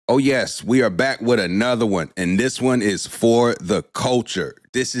Oh yes, we are back with another one, and this one is for the culture.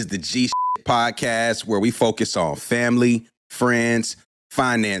 This is the Podcast where we focus on family, friends,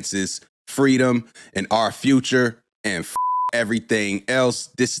 finances, freedom, and our future, and everything else.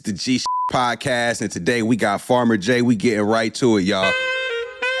 This is the Podcast, and today we got Farmer J. We getting right to it, y'all. It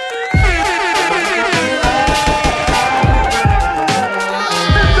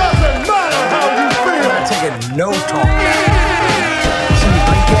doesn't matter how you feel. I'm taking no talk.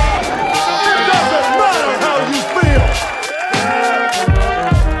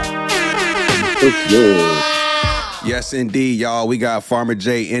 Yes, indeed, y'all. We got Farmer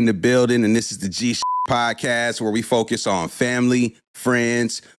J in the building, and this is the Podcast where we focus on family,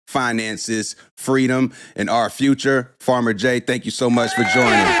 friends, finances, freedom, and our future. Farmer J, thank you so much for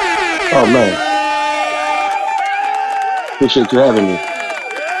joining. Oh, man. Appreciate you having me.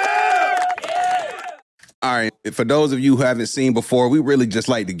 All right. For those of you who haven't seen before, we really just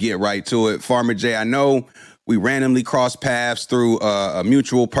like to get right to it. Farmer J, I know we randomly crossed paths through a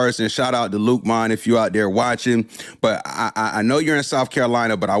mutual person. Shout out to Luke Mon if you're out there watching. But I know you're in South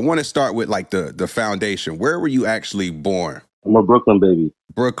Carolina, but I want to start with like the foundation. Where were you actually born? I'm a Brooklyn baby.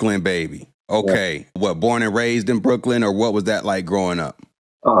 Brooklyn baby. Okay. Yeah. What, born and raised in Brooklyn, or what was that like growing up?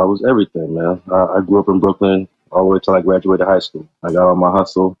 Oh, it was everything, man. I grew up in Brooklyn all the way till I graduated high school. I got all my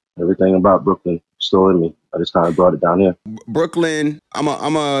hustle, everything about Brooklyn still in me. I just kind of brought it down here. Brooklyn, I'm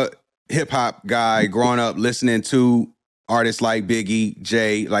a hip-hop guy growing up listening to artists like Biggie,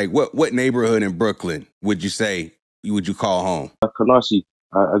 Jay. Like what neighborhood in Brooklyn would you say would you call home? Canarsie.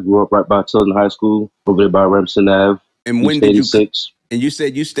 I grew up right by Tilden High School, over there by Remsen Ave. And when did you? And you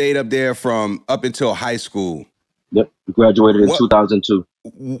said you stayed up there from up until high school. Yep, graduated in 2002.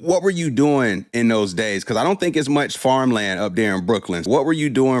 What were you doing in those days? Because I don't think it's much farmland up there in Brooklyn. What were you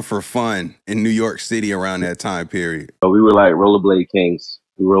doing for fun in New York City around that time period? We were like rollerblade kings.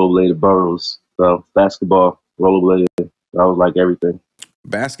 We rollerbladed boroughs. So basketball, rollerblading, that was like everything.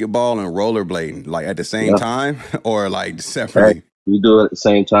 Basketball and rollerblading, like at the same time or like separately? Right. We do it at the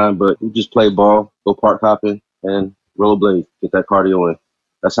same time, but we just play ball, go park hopping, and rollerblade, get that cardio in.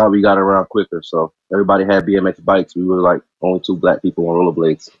 That's how we got around quicker. So everybody had BMX bikes. We were like only two black people on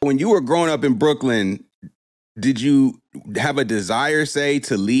rollerblades. When you were growing up in Brooklyn, did you have a desire, say,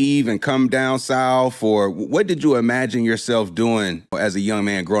 to leave and come down south? Or what did you imagine yourself doing as a young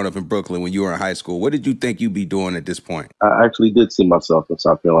man growing up in Brooklyn when you were in high school? What did you think you'd be doing at this point? I actually did see myself in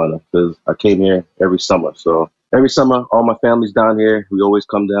South Carolina because I came here every summer. So every summer, all my family's down here. We always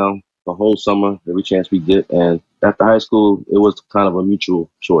come down the whole summer, every chance we get. And after high school, it was kind of a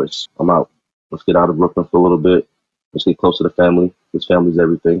mutual choice. I'm out. Let's get out of Brooklyn for a little bit. Let's get close to the family. This family's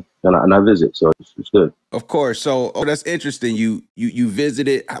everything. And I visit, so it's good. Of course. So that's interesting. You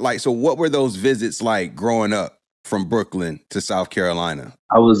visited, like, so what were those visits like growing up from Brooklyn to South Carolina?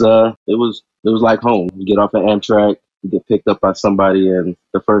 It was like home. You get off at Amtrak, you get picked up by somebody, and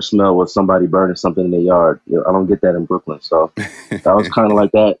the first smell was somebody burning something in their yard. You know, I don't get that in Brooklyn. So that was kind of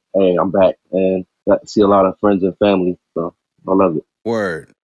like that. Hey, I'm back. And got to see a lot of friends and family. So I love it.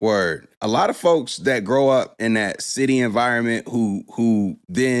 Word. A lot of folks that grow up in that city environment who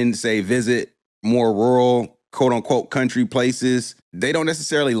then say visit more rural, quote unquote, country places, they don't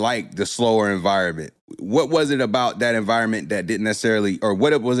necessarily like the slower environment. What was it about that environment that didn't necessarily, or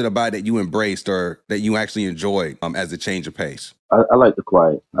what was it about that you embraced or that you actually enjoyed as a change of pace? I like the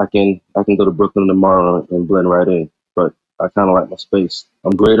quiet. I can go to Brooklyn tomorrow and blend right in, but I kind of like my space.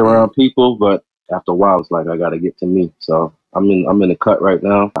 I'm great around people, but after a while, it's like I got to get to me. So I'm in the cut right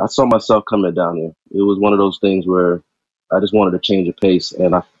now. I saw myself coming down here. It was one of those things where I just wanted to change the pace,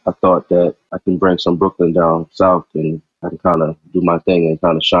 and I thought that I can bring some Brooklyn down south, and I can kind of do my thing and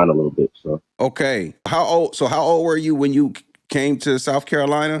kind of shine a little bit. So okay, how old were you when you came to South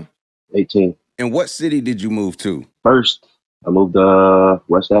Carolina? 18. And what city did you move to? First, I moved to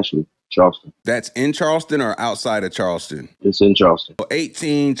West Ashley, Charleston. That's in Charleston or outside of Charleston? It's in Charleston.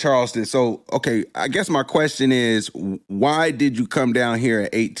 18, Charleston. So, okay, I guess my question is, why did you come down here at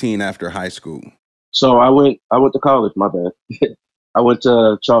 18 after high school? So I went to college, my bad. I went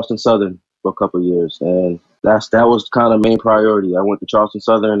to Charleston Southern for a couple of years, and that was kind of main priority. I went to Charleston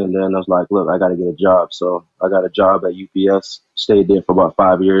Southern, and then I was like, look, I got to get a job. So I got a job at UPS, stayed there for about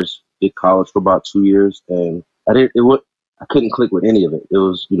 5 years, did college for about 2 years, and I couldn't click with any of it. It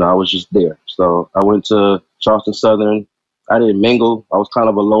was, I was just there. So I went to Charleston Southern. I didn't mingle. I was kind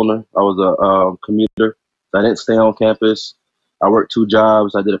of a loner. I was a commuter. I didn't stay on campus. I worked 2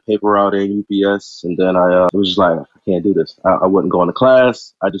 jobs. I did a paper route in UPS, and then it was just like, I can't do this. I wouldn't go into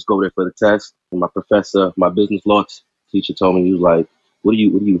class. I just go there for the test. And my professor, my business law teacher, told me, he was like, "What are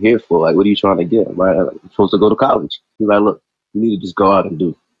you here for? Like, what are you trying to get? I'm supposed to go to college." He's like, "Look, you need to just go out and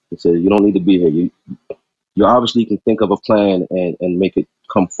do." He said, you don't need to be here. You obviously can think of a plan and make it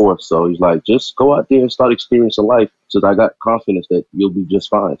come forth. So he's like, just go out there and start experiencing life. So I got confidence that you'll be just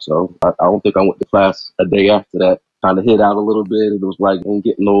fine. So I don't think I went to class a day after that. Kind of hit out a little bit. It was like, I ain't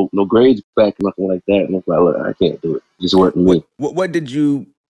getting no grades back, nothing like that. And it's like, look, I can't do it. It just wasn't me. What did you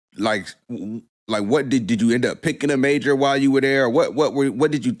like? Like, what did you end up picking a major while you were there?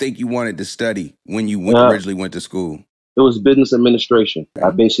 What did you think you wanted to study when you originally went to school? It was business administration. I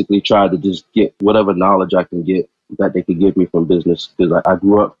basically tried to just get whatever knowledge I can get that they could give me from business, because I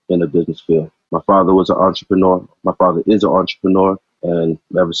grew up in the business field. My father was an entrepreneur. My father is an entrepreneur. And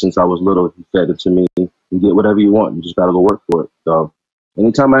ever since I was little, he fed it to me. You get whatever you want. You just got to go work for it. So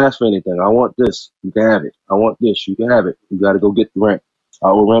anytime I ask for anything, I want this, you can have it. I want this, you can have it. You got to go get the rent.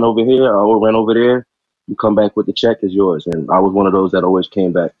 I will rent over here. I will rent over there. You come back with the check, is yours. And I was one of those that always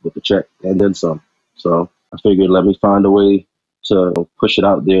came back with the check and then some. So I figured, let me find a way to push it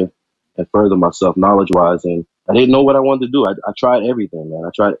out there and further myself knowledge-wise. And I didn't know what I wanted to do. I tried everything, man.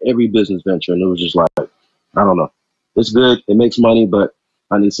 I tried every business venture, and it was just like, I don't know. It's good. It makes money, but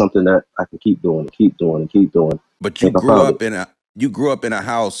I need something that I can keep doing, keep doing, and keep doing. But you grew up in a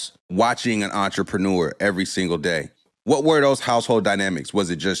house watching an entrepreneur every single day. What were those household dynamics? Was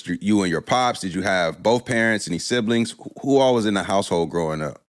it just you and your pops? Did you have both parents, any siblings? Who all was in the household growing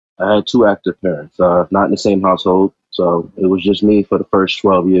up? I had two active parents, not in the same household. So it was just me for the first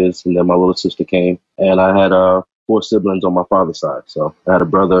 12 years. And then my little sister came, and I had 4 siblings on my father's side. So I have a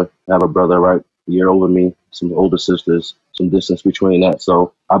brother right a year over me, some older sisters, some distance between that.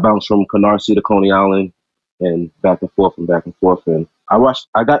 So I bounced from Canarsie to Coney Island and back and forth and back and forth. And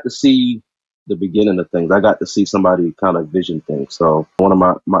I got to see the beginning of things. I got to see somebody kind of vision things. So one of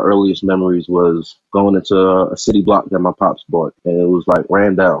my earliest memories was going into a city block that my pops bought, and it was like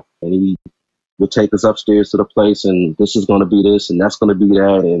ran down, and he would take us upstairs to the place, and this is going to be this, and that's going to be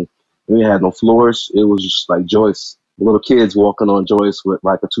that, and we had no floors. It was just like Joyce, little kids walking on Joyce with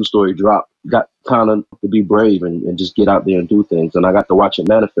like a 2-story drop. Got kind of to be brave and just get out there and do things. And I got to watch it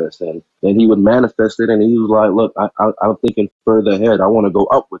manifest. And then he would manifest it, and he was like, look, I'm thinking further ahead. I want to go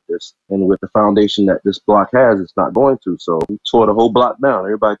up with this. And with the foundation that this block has, it's not going to. So he tore the whole block down.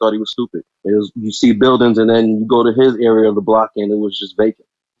 Everybody thought he was stupid. You see buildings, and then you go to his area of the block, and it was just vacant,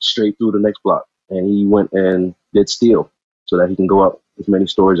 straight through the next block. And he went and did steel so that he can go up as many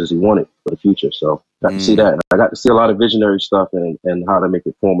stories as he wanted for the future. So got to see that. And I got to see a lot of visionary stuff and how to make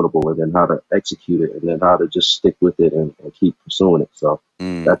it formidable, and then how to execute it, and then how to just stick with it and keep pursuing it. So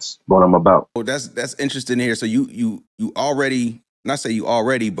that's what I'm about. Well, that's interesting here. So you already, not say you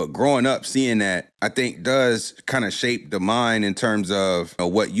already, but growing up seeing that, I think does kind of shape the mind in terms of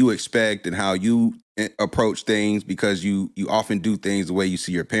what you expect and how you approach things, because you often do things the way you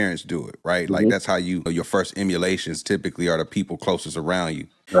see your parents do it, right? Like that's how your first emulations typically are the people closest around you.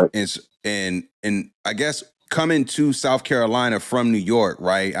 Right. And I guess coming to South Carolina from New York,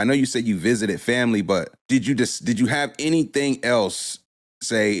 right? I know you said you visited family, but did you have anything else,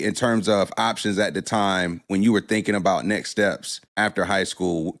 say, in terms of options at the time when you were thinking about next steps after high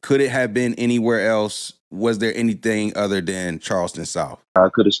school? Could it have been anywhere else? Was there anything other than Charleston South? I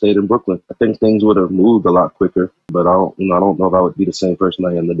could have stayed in Brooklyn. I think things would have moved a lot quicker, but I don't know if I would be the same person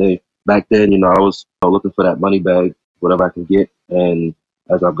I am today. Back then, I was looking for that money bag, whatever I can get. And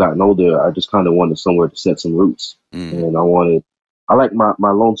as I've gotten older, I just kind of wanted somewhere to set some roots. And I like my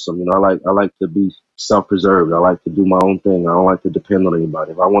lonesome. I like to be self-preserved. I like to do my own thing. I don't like to depend on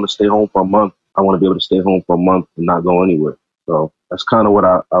anybody. If I want to stay home for a month, I want to be able to stay home for a month and not go anywhere. So that's kind of what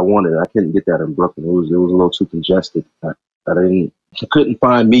I wanted. I couldn't get that in Brooklyn. It was a little too congested. I couldn't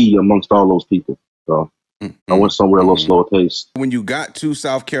find me amongst all those people. So I went somewhere a little slower paced. When you got to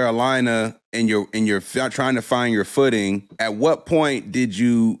South Carolina and you're trying to find your footing, at what point did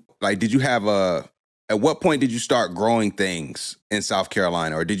you start growing things in South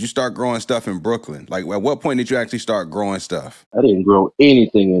Carolina, or did you start growing stuff in Brooklyn? Like, at what point did you actually start growing stuff? I didn't grow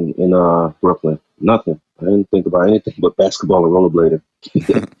anything in Brooklyn. Nothing. I didn't think about anything but basketball and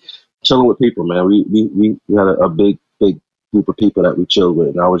rollerblading. Chilling with people, man. We had a big group of people that we chilled with,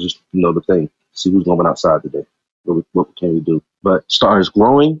 and I was just the thing. See who's going outside today. What can we do? But as far as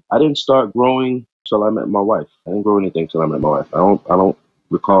growing, I didn't start growing till I met my wife. I didn't grow anything till I met my wife. I don't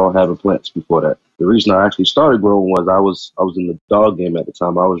recall having plants before that. The reason I actually started growing was I was in the dog game at the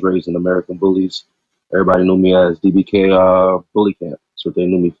time. I was raised in American Bullies. Everybody knew me as DBK Bully Camp. That's what they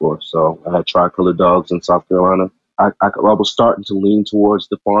knew me for. So I had tricolor dogs in South Carolina. I was starting to lean towards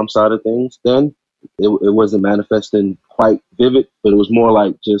the farm side of things then. It wasn't manifesting quite vivid, but it was more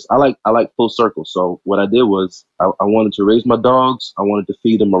like just I like full circle. So what I did was I wanted to raise my dogs. I wanted to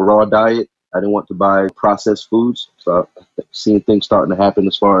feed them a raw diet, I didn't want to buy processed foods. So I seen things starting to happen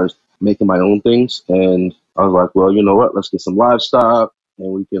as far as making my own things. And I was like, well, you know what? Let's get some livestock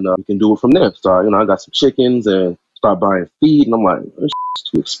and we can do it from there. So, I got some chickens and start buying feed. And I'm like, this is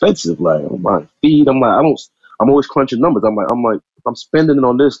too expensive. Like, I'm buying feed. I'm like, I'm always crunching numbers. I'm like, if I'm spending it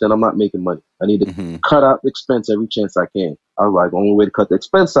on this, then I'm not making money. I need to cut out the expense every chance I can. I was like, the only way to cut the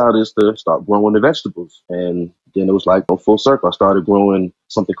expense out is to start growing the vegetables. And then it was like full circle. I started growing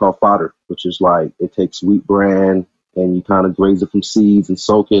something called fodder, which is like, it takes wheat bran and you kind of graze it from seeds and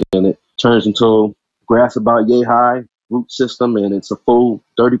soak it, and it turns into grass about yay high, root system, and it's a full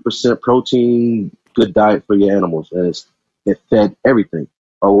 30% protein, good diet for your animals. And it fed everything,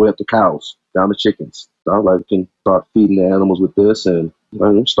 all the way up to cows, down to chickens. So I was like, we can start feeding the animals with this and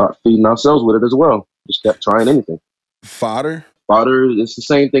start feeding ourselves with it as well. Just kept trying anything. Fodder? Fodder, it's the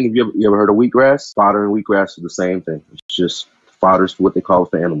same thing. If you ever heard of wheatgrass? Fodder and wheatgrass are the same thing. It's just fodder's what they call it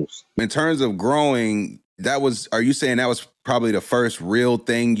for animals. In terms of growing, are you saying that was probably the first real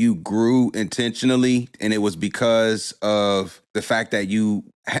thing you grew intentionally, and it was because of the fact that you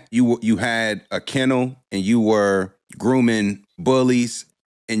had a kennel and you were grooming bullies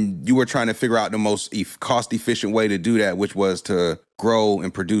and you were trying to figure out the most cost-efficient way to do that, which was to grow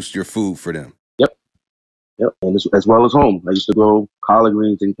and produce your food for them? Yep, and as well as home. I used to grow collard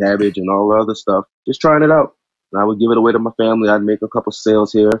greens and cabbage and all the other stuff, just trying it out. And I would give it away to my family. I'd make a couple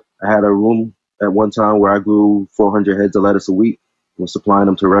sales here. I had a room at one time where I grew 400 heads of lettuce a week. I was supplying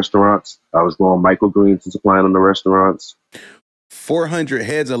them to restaurants. I was growing microgreens and supplying them to restaurants. 400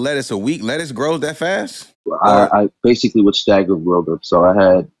 heads of lettuce a week? Lettuce grows that fast? I basically would stagger grow them. So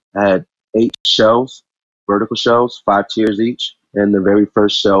I had 8 shelves, vertical shelves, 5 tiers each. And the very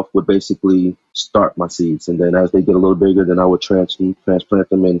first shelf would basically start my seeds. And then as they get a little bigger, then I would transplant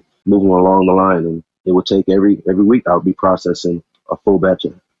them and move them along the line. And it would take every week, I would be processing a full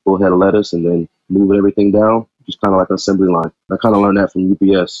head of lettuce and then moving everything down, just kind of like an assembly line. I kind of learned that from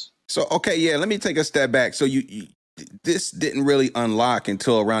UPS. So, okay, yeah, let me take a step back. So this didn't really unlock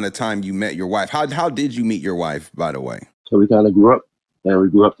until around the time you met your wife. How did you meet your wife, by the way? So we kind of grew up, and we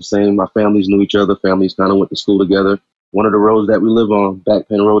grew up the same. My families knew each other. Families kind of went to school together. One of the roads that we live on, Back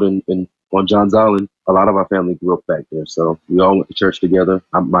Penn Road on Johns Island, a lot of our family grew up back there. So we all went to church together.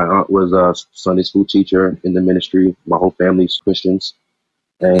 My aunt was a Sunday school teacher in the ministry. My whole family's Christians.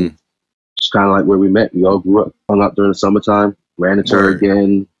 And it's kind of like where we met. We all grew up, hung out during the summertime, ran into her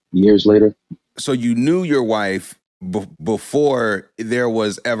again years later. So you knew your wife before there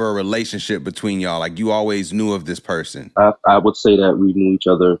was ever a relationship between y'all? Like, you always knew of this person? I would say that we knew each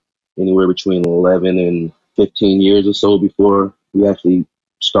other anywhere between 11 and 15 years or so before we actually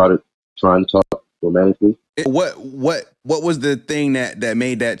started trying to talk romantically. What was the thing that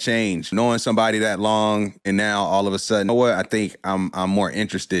made that change? Knowing somebody that long and now all of a sudden, you know what? I think I'm more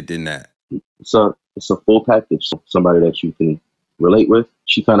interested in that. So it's a full package. Somebody that you can relate with.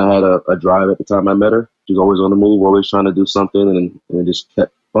 She kind of had a drive at the time I met her. She was always on the move, always trying to do something, and it just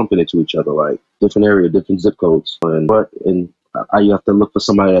kept bumping into each other, like different area, different zip codes. You have to look for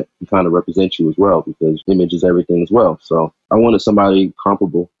somebody that can kind of represent you as well, because image is everything as well. So I wanted somebody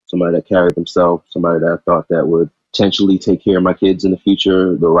comparable, somebody that carried themselves, somebody that I thought that would potentially take care of my kids in the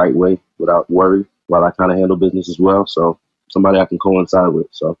future the right way without worry, while I kind of handle business as well. So somebody I can coincide with.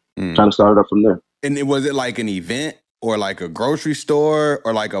 So trying to start it up from there. And was it like an event or like a grocery store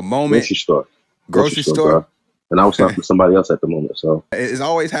or like a moment? Grocery store. Bro. And I was talking to somebody else at the moment. So it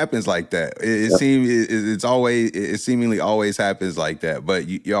always happens like that. It seemingly always happens like that. But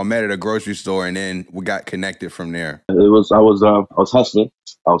y'all met at a grocery store, and then we got connected from there. I was hustling.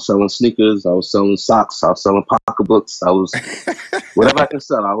 I was selling sneakers. I was selling socks. I was selling pocketbooks. I was whatever I can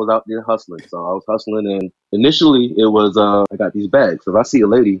sell. I was out there hustling. So I was hustling, and initially it was I got these bags. So if I see a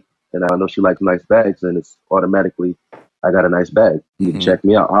lady and I know she likes nice bags, then it's automatically I got a nice bag. You can check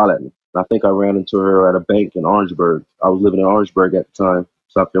me out, holler at me. I think I ran into her at a bank in Orangeburg. I was living in Orangeburg at the time,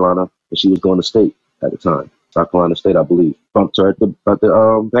 South Carolina, and she was going to state at the time, South Carolina State, I believe. Bumped her at the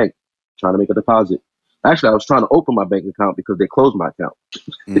bank, trying to make a deposit. Actually, I was trying to open my bank account because they closed my account.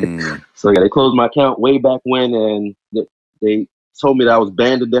 So yeah, they closed my account way back when, and they told me that I was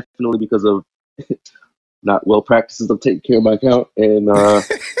banned indefinitely because of not well practices of taking care of my account and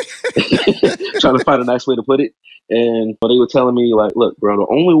trying to find a nice way to put it. And they were telling me, like, look, bro, the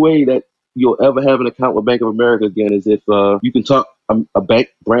only way that you'll ever have an account with Bank of America again is if you can talk a bank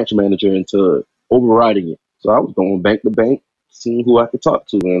branch manager into overriding it. So I was going bank to bank, seeing who I could talk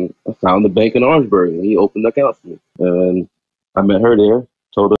to. And I found the bank in Orangeburg, and he opened the account for me. And I met her there,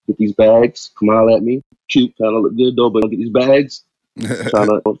 told her, get these bags, come out at me. Cute, kind of look good, though, but don't get these bags. trying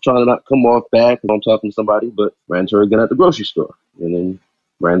to not come off bad because I'm talking to somebody, but ran to her again at the grocery store. And then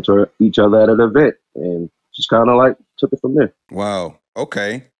ran into each other at an event, and just kind of like took it from there. Wow.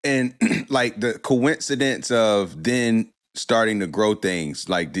 Okay. And like the coincidence of then starting to grow things,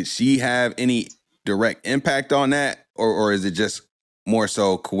 like did she have any direct impact on that, or is it just more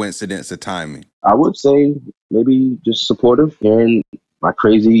so coincidence of timing? I would say maybe just supportive, hearing my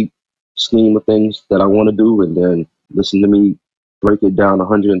crazy scheme of things that I want to do, and then listen to me break it down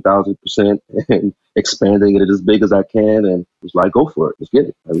 100,000% and expanding it as big as I can. And it's like, go for it. Let's get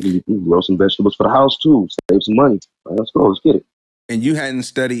it. I mean, you can grow some vegetables for the house too. Save some money. Like, let's go. Let's get it. And you hadn't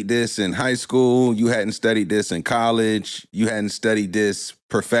studied this in high school. You hadn't studied this in college. You hadn't studied this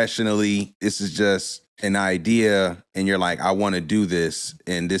professionally. This is just an idea. And you're like, I want to do this.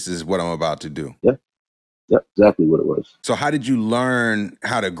 And this is what I'm about to do. Yeah. Yeah, exactly what it was. So how did you learn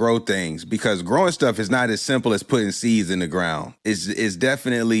how to grow things? Because growing stuff is not as simple as putting seeds in the ground. It's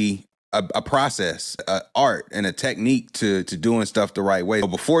definitely a process, an art, and a technique to doing stuff the right way. So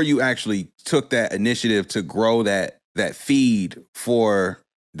before you actually took that initiative to grow that feed for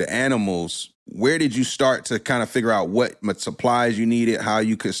the animals, where did you start to kind of figure out what supplies you needed, how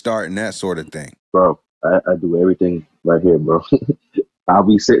you could start, and that sort of thing? Bro, I do everything right here, bro. I'll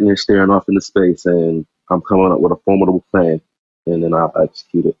be sitting there staring off into space, and I'm coming up with a formidable plan, and then I'll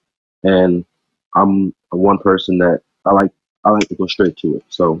execute it. And I'm one person that I like to go straight to it.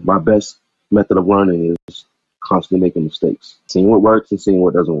 So my best method of learning is constantly making mistakes, seeing what works and seeing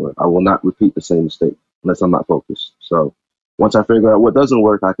what doesn't work. I will not repeat the same mistake unless I'm not focused. So once I figure out what doesn't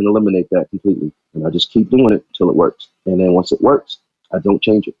work, I can eliminate that completely, and I just keep doing it till it works. And then once it works, I don't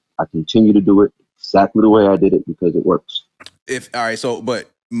change it. I continue to do it exactly the way I did it because it works.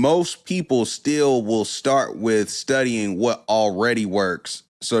 But most people still will start with studying what already works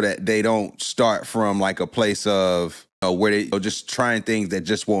so that they don't start from like a place of where they just trying things that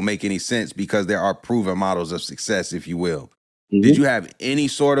just won't make any sense because there are proven models of success, if you will. Mm-hmm. Did you have any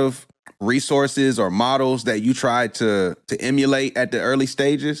sort of resources or models that you tried to emulate at the early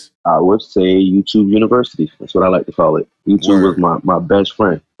stages? I would say YouTube University. That's what I like to call it. YouTube was my best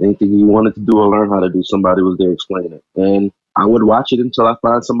friend. Anything you wanted to do or learn how to do, somebody was there explaining it. And I would watch it until I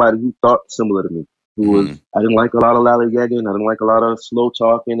find somebody who thought similar to me. I didn't like a lot of lollygagging. I didn't like a lot of slow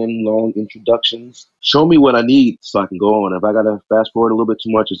talking and long introductions. Show me what I need so I can go on. If I got to fast forward a little bit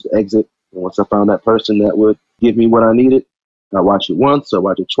too much, just exit. And once I found that person that would give me what I needed, I'd watch it once, I'd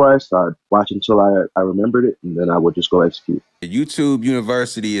watch it twice, I'd watch until I remembered it, and then I would just go execute. YouTube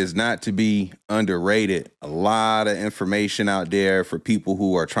University is not to be underrated. A lot of information out there for people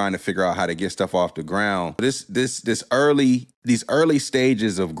who are trying to figure out how to get stuff off the ground. These early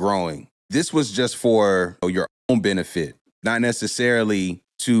stages of growing, this was just for your own benefit, not necessarily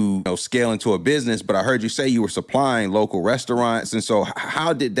to scale into a business. But I heard you say you were supplying local restaurants. And so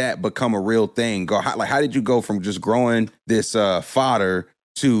how did that become a real thing? How did you go from just growing this fodder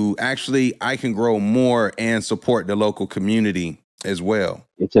to actually I can grow more and support the local community as well?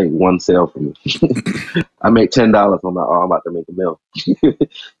 It takes one sale for me. I make $10. I'm like, I'm about to make a meal.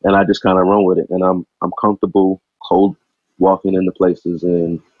 And I just kind of run with it. And I'm comfortable cold walking into places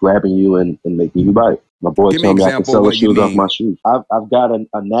and grabbing you and making you buy it. My boy told me I can sell the shoes off my shoes. I've got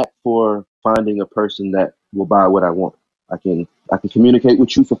a knack for finding a person that will buy what I want. I can communicate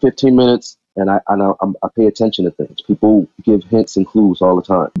with you for 15 minutes, and I pay attention to things. People give hints and clues all the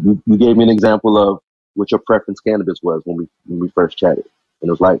time. You gave me an example of what your preference cannabis was when we first chatted, and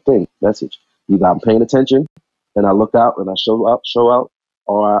it was like, message. Either I'm paying attention, and I look out and I show out,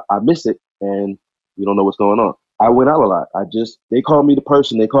 or I miss it and you don't know what's going on. I went out a lot. They called me the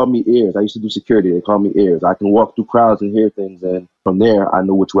person. They called me ears. I used to do security. They called me ears. I can walk through crowds and hear things. And from there, I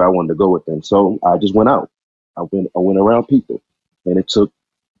knew which way I wanted to go with them. So I just went out. I went around people, and it took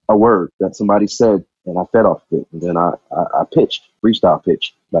a word that somebody said, and I fed off it. And then I pitched, freestyle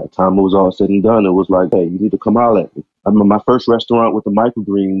pitch. By the time it was all said and done, it was like, hey, you need to come out at me. I remember my first restaurant with the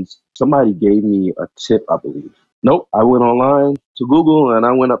microgreens. Somebody gave me a tip, I believe. Nope. I went online to Google and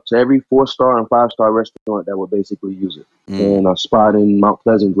I went up to every 4-star and 5-star restaurant that would basically use it. And a spot in Mount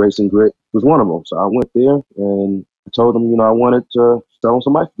Pleasant, Grace and Grit, was one of them. So I went there and I told them, I wanted to sell them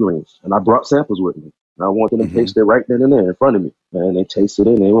some microgreens. And I brought samples with me. And I wanted them to taste it right then and there in front of me. And they tasted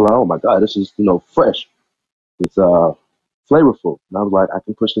it and they were like, oh my God, this is, fresh. It's flavorful. And I was like, I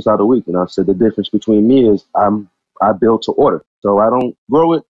can push this out a week. And I said, the difference between me is I build to order. So I don't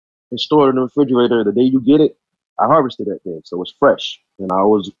grow it and store it in the refrigerator. The day you get it, I harvested that thing, so it's fresh. And I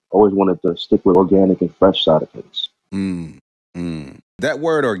always wanted to stick with organic and fresh side of things. That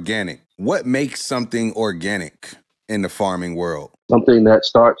word organic, what makes something organic in the farming world? Something that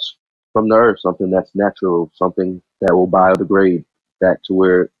starts from the earth, something that's natural, something that will biodegrade back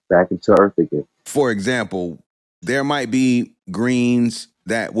into earth again. For example, there might be greens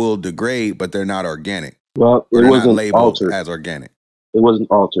that will degrade, but they're not organic. Well, Or it they're not wasn't labeled altered. as organic. It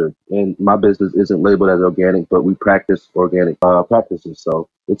wasn't altered, and my business isn't labeled as organic, but we practice organic practices. So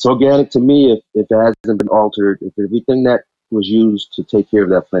it's organic to me if it hasn't been altered, if everything that was used to take care of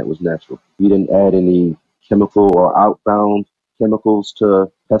that plant was natural. We didn't add any chemical or outbound chemicals to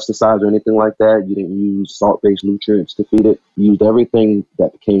pesticides or anything like that. You didn't use salt-based nutrients to feed it. You used everything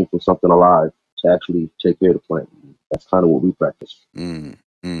that came from something alive to actually take care of the plant. That's kind of what we practice. Mm,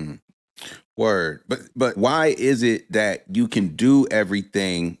 mm. Word. But why is it that you can do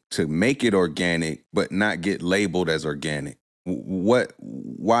everything to make it organic but not get labeled as organic? Why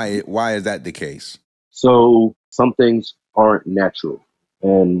is that the case? So some things aren't natural,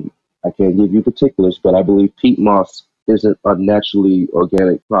 and I can't give you particulars, but I believe peat moss isn't a naturally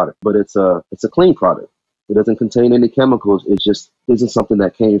organic product, but it's a clean product. It doesn't contain any chemicals. It just isn't something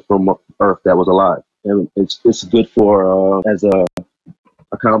that came from earth that was alive, and it's good for as a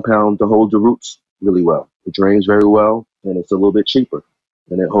compound to hold the roots really well. It drains very well, and it's a little bit cheaper,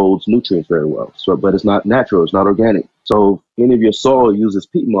 and it holds nutrients very well. So, but it's not natural. It's not organic. So, if any of your soil uses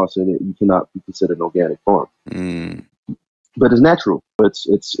peat moss in it, you cannot be considered an organic farm. Mm. But it's natural.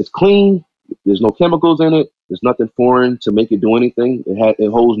 It's clean. There's no chemicals in it. There's nothing foreign to make it do anything. It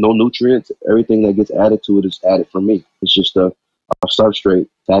holds no nutrients. Everything that gets added to it is added from me. It's just a substrate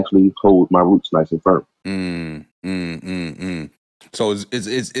to actually hold my roots nice and firm. So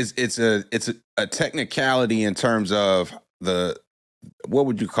it's a technicality in terms of what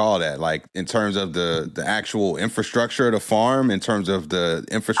would you call that? Like in terms of the actual infrastructure of the farm, in terms of the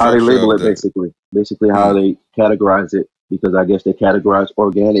infrastructure. How they label of it, basically how they categorize it, because I guess they categorize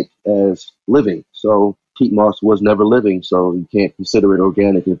organic as living. So peat moss was never living, so you can't consider it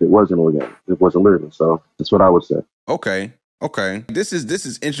organic if it wasn't organic. If it wasn't living. So that's what I would say. Okay. This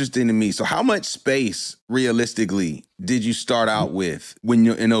is interesting to me. So how much space realistically did you start out with when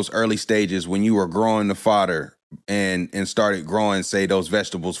you're in those early stages, when you were growing the fodder and started growing, say, those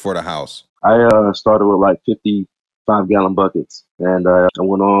vegetables for the house? I started with like 55-gallon buckets, and I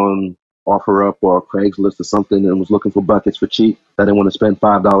went on OfferUp or Craigslist or something and was looking for buckets for cheap. I didn't want to spend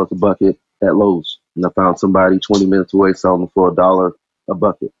 $5 a bucket at Lowe's, and I found somebody 20 minutes away selling them for $1 a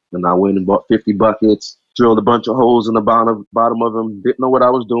bucket. And I went and bought 50 buckets, drilled a bunch of holes in the bottom of them. Didn't know what I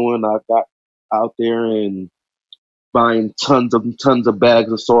was doing. I got out there and buying tons of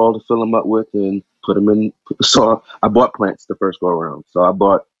bags of soil to fill them up with and put them in soil. I bought plants the first go around. So I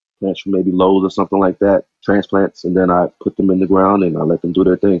bought plants from maybe Lowe's or something like that, transplants, and then I put them in the ground and I let them do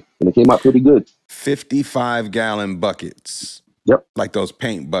their thing. And it came out pretty good. 55-gallon buckets. Yep. Like those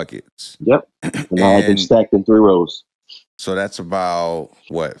paint buckets. Yep. And I had them stacked in 3 rows. So that's about,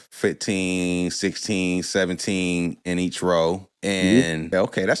 what, 15, 16, 17 in each row. And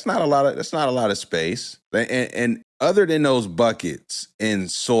okay, that's not a lot of space. And other than those buckets and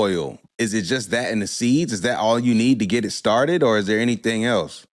soil, is it just that and the seeds? Is that all you need to get it started, or is there anything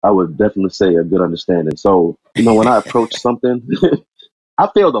else? I would definitely say a good understanding. So, when I approach something, I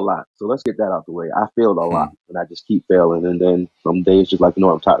failed a lot. So let's get that out the way. I failed a lot, and I just keep failing. And then some days just like,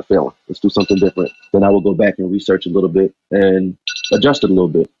 I'm tired of failing. Let's do something different. Then I will go back and research a little bit and adjust it a little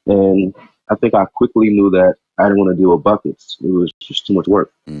bit. And I think I quickly knew that I didn't want to deal with buckets. It was just too much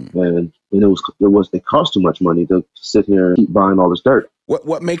work. And it cost too much money to sit here and keep buying all this dirt.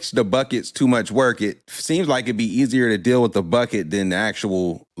 What makes the buckets too much work? It seems like it'd be easier to deal with the bucket than the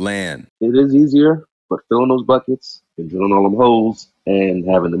actual land. It is easier, but filling those buckets and drilling all them holes and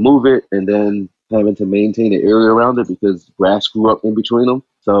having to move it and then having to maintain the area around it because grass grew up in between them.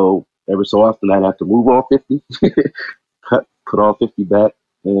 So every so often I'd have to move all 50, put all 50 back.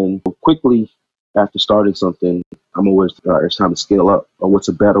 And quickly after starting something, I'm always, it's time to scale up, or what's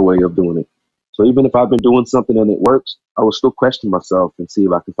a better way of doing it. So even if I've been doing something and it works, I will still question myself and see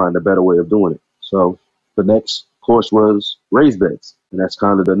if I can find a better way of doing it. So the next course was raised beds. And that's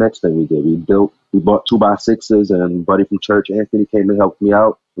kind of the next thing we did. We bought 2x6s, and a buddy from church, Anthony, came and helped me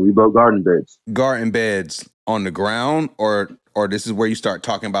out. And we built garden beds. Garden beds on the ground, or this is where you start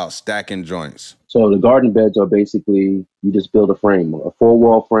talking about stacking joints? So the garden beds are basically, you just build a frame, a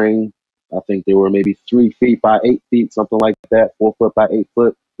 4-wall frame. I think they were maybe 3 feet by 8 feet, something like that, 4 foot by 8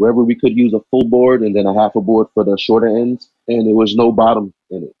 foot. Wherever we could use a full board and then a half a board for the shorter ends. And there was no bottom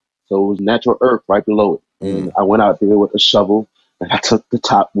in it. So it was natural earth right below it. And I went out there with a shovel and I took the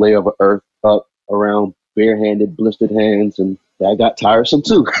top layer of earth up around barehanded, blistered hands. And that got tiresome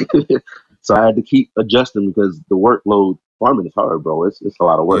too. So I had to keep adjusting because the workload, farming is hard, bro. It's a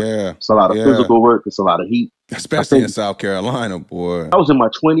lot of work. Yeah. It's a lot of physical work. It's a lot of heat. Especially in South Carolina, boy. I was in my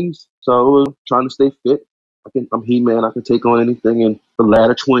 20s, so I was trying to stay fit. I'm He-Man. I can take on anything in the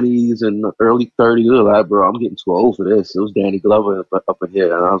latter 20s and the early 30s. Like, bro, I'm getting too old for this. It was Danny Glover up in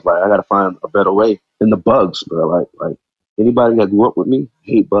here, and I was like, I gotta find a better way. And the bugs, bro. Like anybody that grew up with me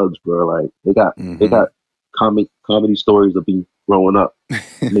hate bugs, bro. Like they got comedy stories of me growing up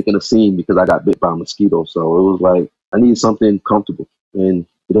making a scene because I got bit by a mosquito. So it was like I needed something comfortable, and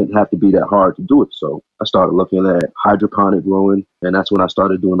it didn't have to be that hard to do it. So I started looking at hydroponic growing, and that's when I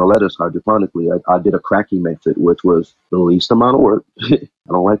started doing the lettuce hydroponically. I did a cracking method, which was the least amount of work. I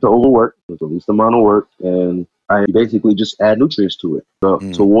don't like to overwork. It was the least amount of work, and I basically just add nutrients to it,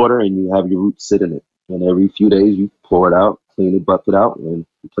 to water, and you have your roots sit in it. And every few days you pour it out, clean it, bucket out, and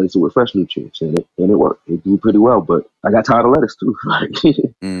replace it with fresh nutrients. And it worked. It grew pretty well. But I got tired of lettuce too.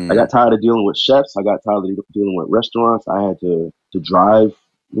 I got tired of dealing with chefs. I got tired of dealing with restaurants. I had to drive.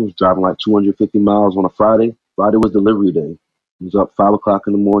 I was driving like 250 miles on a Friday. Friday was delivery day. I was up 5 o'clock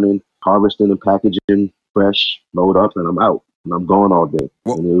in the morning, harvesting and packaging fresh, load up, and I'm out. And I'm going all day.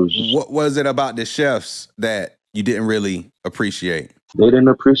 What was it about the chefs that you didn't really appreciate? They didn't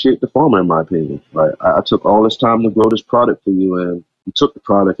appreciate the farmer, in my opinion. Like I took all this time to grow this product for you, and you took the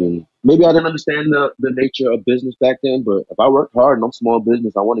product, and maybe I didn't understand the nature of business back then. But if I worked hard and I'm small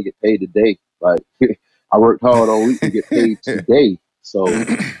business, I want to get paid today. Like I worked hard all week to get paid today. So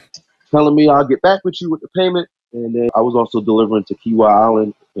telling me I'll get back with you with the payment, and then I was also delivering to Kiwa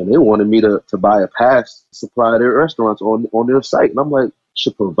Island, and they wanted me to buy a pass to supply their restaurants on their site, and I'm like,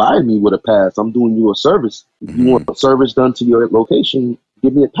 should provide me with a pass. I'm doing you a service. If you want a service done to your location,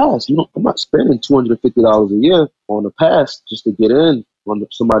 give me a pass. I'm not spending $250 a year on a pass just to get in when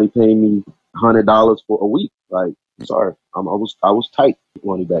somebody paying me $100 for a week. Like, sorry, I was tight with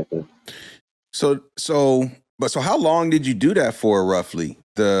money back then. So how long did you do that for roughly?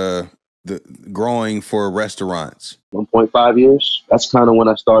 The growing for restaurants? 1.5 years. That's kind of when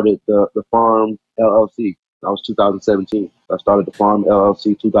I started the farm LLC. That was 2017. I started the farm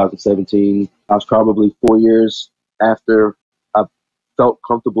LLC 2017. I was probably 4 years after I felt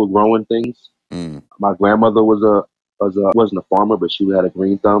comfortable growing things. My grandmother wasn't a farmer, but she had a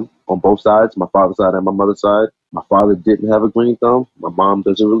green thumb on both sides, my father's side and my mother's side. My father didn't have a green thumb. My mom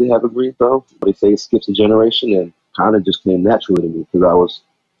doesn't really have a green thumb. They say it skips a generation, and kind of just came naturally to me because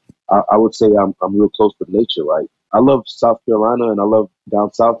I would say I'm real close to nature. Like I love South Carolina and I love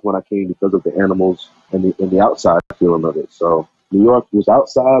down south when I came because of the animals and the outside feeling of it. So New York was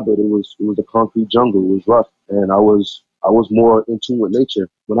outside, but it was a concrete jungle. It was rough, and I was more in tune with nature.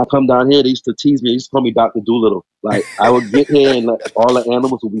 When I come down here, they used to tease me. They used to call me Dr. Doolittle. Like I would get here and all the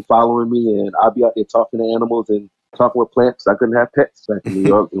animals would be following me, and I'd be out there talking to animals and talking with plants. I couldn't have pets back in New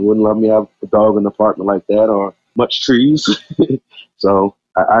York, and wouldn't let me have a dog in an apartment like that or much trees. So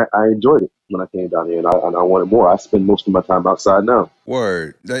I enjoyed it when I came down here, and I wanted more. I spend most of my time outside now.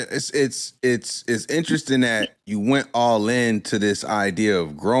 Word. It's interesting that you went all into this idea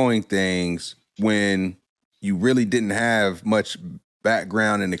of growing things when you really didn't have much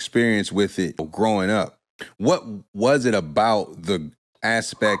background and experience with it growing up. What was it about the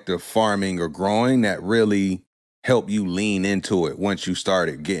aspect of farming or growing that really helped you lean into it once you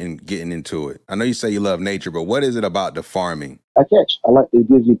started getting into it? I know you say you love nature, but what is it about the farming? I like it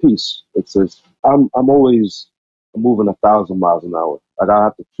gives you peace. I'm always moving 1,000 miles an hour. Like I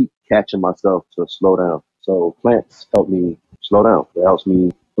have to keep catching myself to slow down. So plants help me slow down. It helps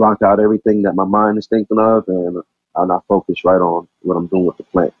me block out everything that my mind is thinking of, and I focus right on what I'm doing with the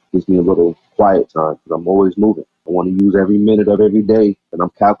plant. It gives me a little quiet time because I'm always moving. I want to use every minute of every day, and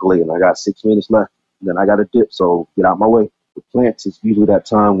I'm calculating. I got 6 minutes left, and then I got to dip. So get out my way. With plants, it's usually that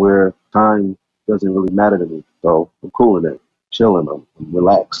time where time doesn't really matter to me. So I'm cool in it. Chilling, I'm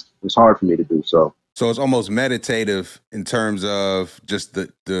relaxed. It's hard for me to do so. So it's almost meditative in terms of just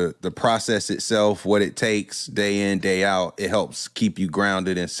the process itself, what it takes day in, day out. It helps keep you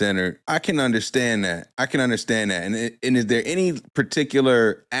grounded and centered. I can understand that. And is there any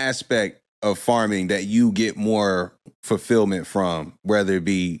particular aspect of farming that you get more fulfillment from, whether it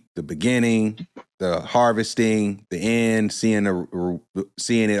be the beginning, the harvesting, the end, seeing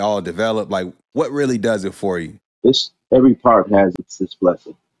it all develop? Like, what really does it for you? Every part has its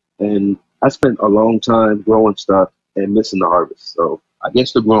blessing. And I spent a long time growing stuff and missing the harvest. So I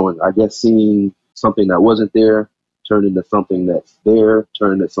guess the growing, I guess seeing something that wasn't there turn into something that's there,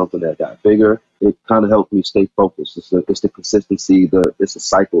 turn into something that got bigger. It kind of helped me stay focused. It's the consistency, it's a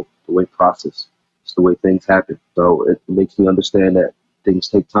cycle, the way process, it's the way things happen. So it makes me understand that things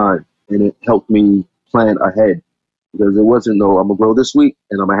take time, and it helped me plan ahead because it wasn't I'm gonna grow this week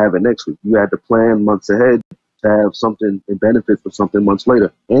and I'm gonna have it next week. You had to plan months ahead to have something and benefit for something months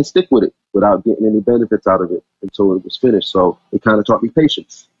later and stick with it without getting any benefits out of it until it was finished. So it kind of taught me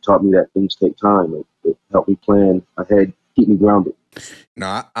patience. taught me that things take time. It helped me plan ahead, keep me grounded.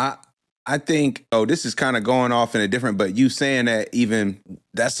 No, I think, oh, this is kind of going off in a different, but you saying that, even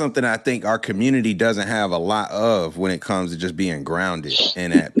that's something I think our community doesn't have a lot of when it comes to just being grounded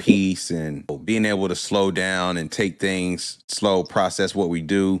and at peace and being able to slow down and take things slow, process what we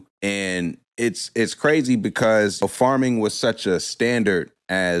do. And it's crazy because farming was such a standard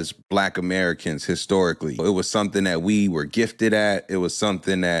as Black Americans historically. It was something that we were gifted at. It was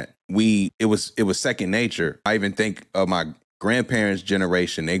something that it was second nature. I even think of my grandparents'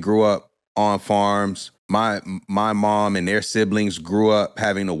 generation. They grew up on farms. My mom and their siblings grew up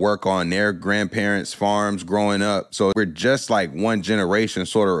having to work on their grandparents' farms growing up. So we're just like one generation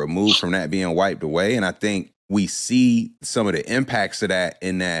sort of removed from that being wiped away. And I think we see some of the impacts of that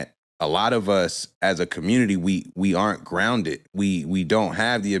in that a lot of us as a community, we aren't grounded. We don't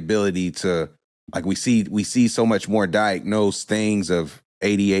have the ability to, like, we see so much more diagnosed things of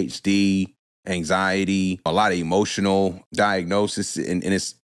ADHD, anxiety, a lot of emotional diagnosis, and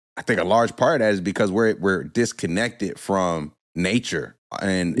it's, I think a large part of that is because we're disconnected from nature,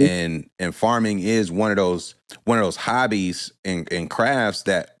 and farming is one of those hobbies and crafts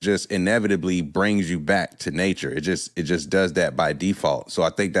that just inevitably brings you back to nature. It just does that by default. So I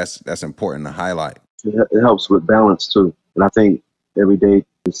think that's important to highlight. It helps with balance too, and I think every day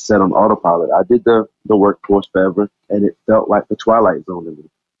is set on autopilot. I did the workforce forever, and it felt like the Twilight Zone to me.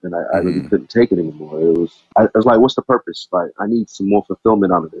 And I really couldn't take it anymore. I was like, what's the purpose? Like, I need some more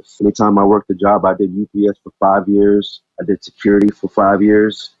fulfillment out of this. Anytime I worked a job, I did UPS for 5 years. I did security for 5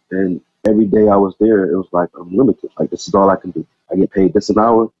 years. And every day I was there, it was like, I'm limited. Like, this is all I can do. I get paid this an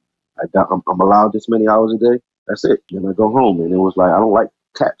hour. I'm allowed this many hours a day. That's it. Then I go home. And it was like, I don't like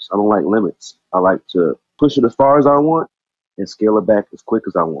caps. I don't like limits. I like to push it as far as I want and scale it back as quick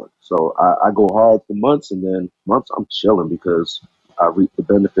as I want. So I go hard for months, and then months I'm chilling because I reap the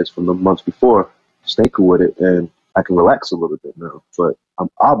benefits from the months before, stay cool with it, and I can relax a little bit now. But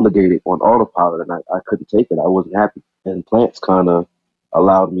I'm obligated on autopilot, and I couldn't take it. I wasn't happy. And plants kind of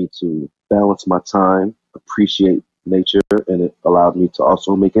allowed me to balance my time, appreciate nature, and it allowed me to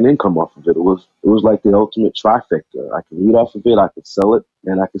also make an income off of it. It was like the ultimate trifecta. I can eat off of it, I could sell it,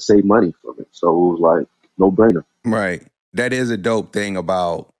 and I could save money from it. So it was like no brainer. Right. That is a dope thing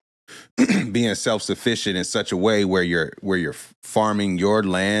about being self-sufficient in such a way where you're farming your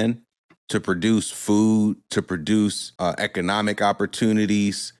land to produce food, to produce economic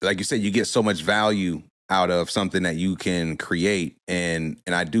opportunities. Like you said, you get so much value out of something that you can create, and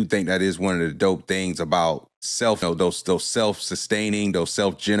I do think that is one of the dope things about those self-sustaining, those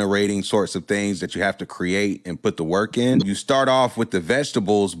self-generating sorts of things that you have to create and put the work in. You start off with the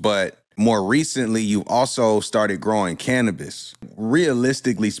vegetables, but more recently, you've also started growing cannabis.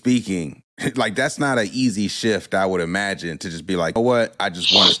 Realistically speaking, like, that's not an easy shift, I would imagine, to just be like, you know what, I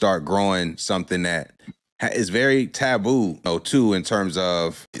just want to start growing something that is very taboo, too, in terms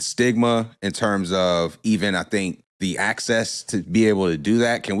of stigma, in terms of even, I think, the access to be able to do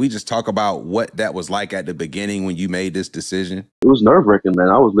that. Can we just talk about what that was like at the beginning when you made this decision? It was nerve-wracking, man.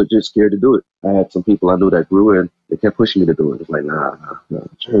 I was legit scared to do it. I had some people I knew that grew it, and they kept pushing me to do it. It's like, nah.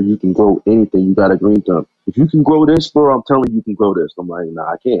 Sure, you can grow anything. You got a green thumb. If you can grow this, bro, I'm telling you can grow this. I'm like,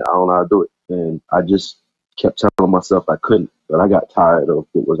 nah, I can't. I don't know how to do it. And I just kept telling myself I couldn't. But I got tired of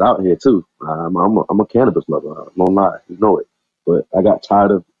what was out here, too. I'm a cannabis lover. I don't lie. You know it. But I got tired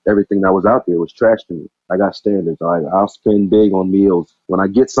of everything that was out there. It was trash to me. I got standards. I'll spend big on meals. When I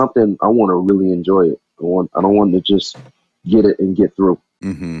get something, I want to really enjoy it. I don't want to just get it and get through.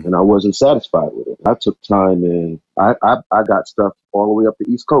 And I wasn't satisfied with it. I took time, and I got stuff all the way up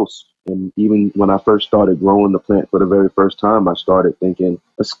the East Coast. And even when I first started growing the plant for the very first time, I started thinking,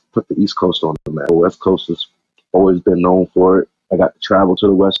 let's put the East Coast on the map. The West Coast has always been known for it. I got to travel to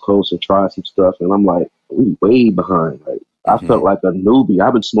the West Coast and try some stuff, and I'm like, we way behind. Like, I felt like a newbie.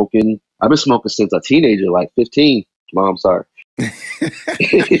 I've been smoking since a teenager, like 15. Mom, sorry.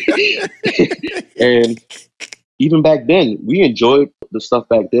 And even back then, we enjoyed the stuff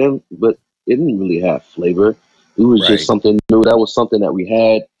back then, but it didn't really have flavor. It was just something new. That was something that we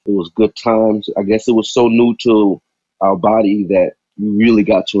had. It was good times. I guess it was so new to our body that we really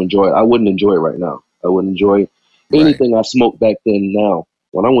got to enjoy it. I wouldn't enjoy it right now. I wouldn't enjoy anything I smoked back then now.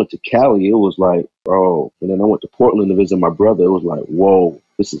 When I went to Cali, it was like, bro. And then I went to Portland to visit my brother. It was like, whoa,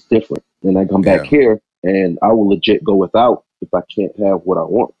 this is different. And I come back here, and I will legit go without if I can't have what I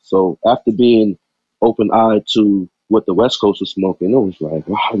want. So after being open-eyed to what the West Coast was smoking, it was like,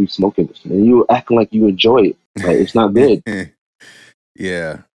 why are we smoking this? And you were acting like you enjoy it. Like, it's not good.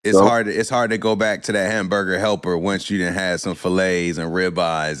 Yeah. It's hard to go back to that hamburger helper once you done had some fillets and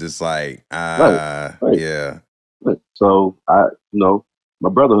ribeyes. It's like, yeah. Right. So My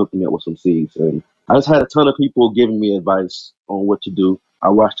brother hooked me up with some seeds, and I just had a ton of people giving me advice on what to do. I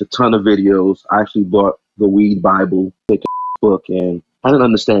watched a ton of videos. I actually bought the Weed Bible, thick book, and I didn't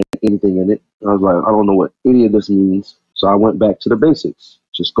understand anything in it. I was like, I don't know what any of this means. So I went back to the basics.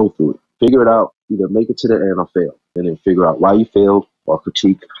 Just go through it. Figure it out. Either make it to the end or fail. And then figure out why you failed or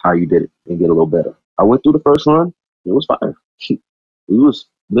critique how you did it and get a little better. I went through the first run. It was fire. We was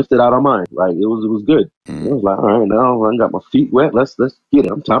lifted out our mind. Like it was good. It was like, all right, now I got my feet wet. Let's get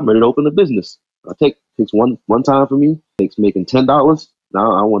it. I'm ready to open a business. Takes one time for me. Takes making $10.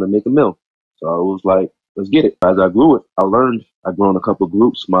 Now I want to make a mill. So I was like, let's get it. As I grew it, I learned. I grew in a couple of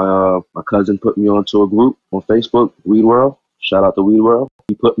groups. My cousin put me onto a group on Facebook, Weed World. Shout out to Weed World.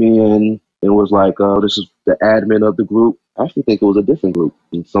 He put me in and was like, this is the admin of the group. I actually think it was a different group.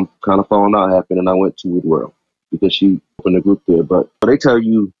 And some kind of falling out happened, and I went to Weed World because she opened a group there. But they tell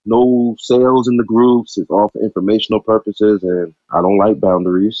you no sales in the groups. It's all for informational purposes, and I don't like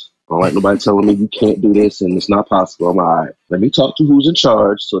boundaries. I don't like nobody telling me you can't do this and it's not possible. I'm like, all right, let me talk to who's in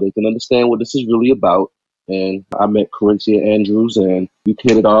charge so they can understand what this is really about. And I met Corinthia Andrews, and we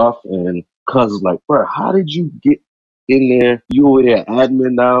hit it off. And Cuz was like, bro, how did you get in there? You over there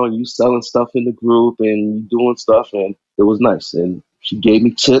admin now, and you selling stuff in the group and you doing stuff, and it was nice. And she gave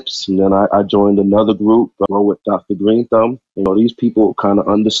me tips, and then I joined another group, Grow with Dr. Green Thumb. You know, these people kind of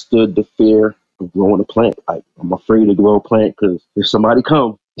understood the fear of growing a plant. Like, I'm afraid to grow a plant because if somebody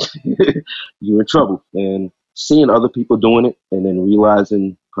come, you're in trouble. And seeing other people doing it and then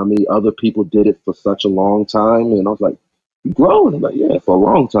realizing how many other people did it for such a long time, and I was like, you grow? And I'm like, yeah, for a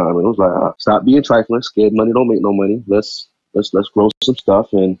long time. And I was like, stop being trifling. Scared money don't make no money. Let's grow some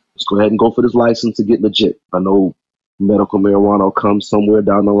stuff, and let's go ahead and go for this license to get legit. I know medical marijuana will come somewhere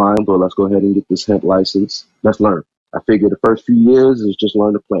down the line, but let's go ahead and get this hemp license. Let's learn. I figured the first few years is just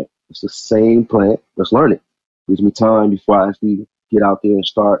learn the plant. It's the same plant. Let's learn it. Gives me time before I actually get out there and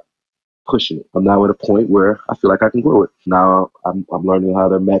start pushing it. I'm now at a point where I feel like I can grow it. Now I'm learning how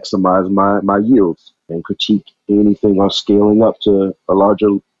to maximize my yields and critique anything or scaling up to a larger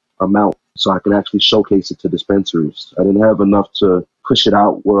amount so I can actually showcase it to dispensaries. I didn't have enough to push it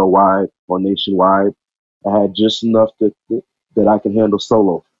out worldwide or nationwide. I had just enough that I can handle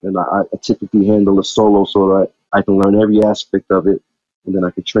solo. And I typically handle it solo so that I can learn every aspect of it, and then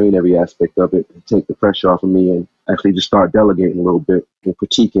I can train every aspect of it and take the pressure off of me and actually just start delegating a little bit and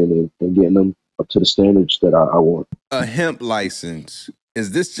critiquing and getting them up to the standards that I want. A hemp license,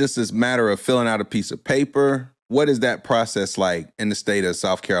 is this just a matter of filling out a piece of paper? What is that process like in the state of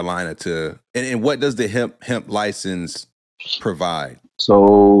South Carolina and what does the hemp license provide?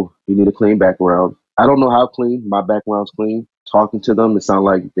 So you need a clean background. I don't know how clean. My background's clean. Talking to them, it sounds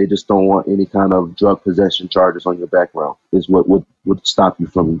like they just don't want any kind of drug possession charges on your background is what would stop you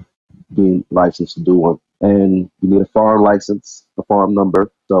from being licensed to do one. And you need a farm license, a farm number.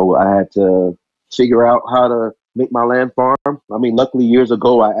 So I had to figure out how to make my land farm. I mean, luckily years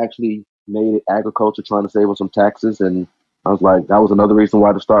ago, I actually made it agriculture trying to save on some taxes. And I was like, that was another reason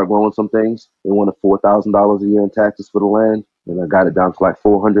why to start growing some things. They wanted $4,000 a year in taxes for the land. And I got it down to like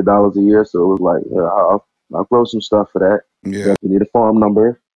 $400 a year. So it was like, yeah, I'll grow some stuff for that. Yeah. You need a farm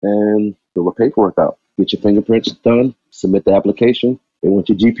number and fill the paperwork out. Get your fingerprints done. Submit the application. They want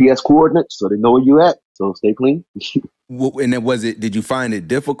your GPS coordinates so they know where you at. So stay clean. And then did you find it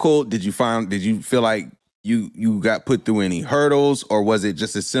difficult? Did you feel like you got put through any hurdles, or was it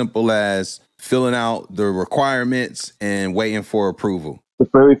just as simple as filling out the requirements and waiting for approval? The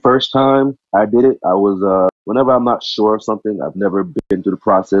very first time I did it, I was, whenever I'm not sure of something, I've never been through the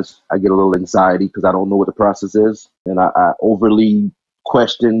process, I get a little anxiety because I don't know what the process is. And I overly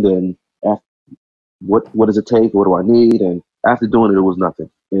questioned and asked, what does it take? What do I need? And after doing it, it was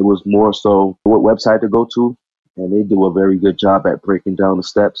nothing. It was more so what website to go to. And they do a very good job at breaking down the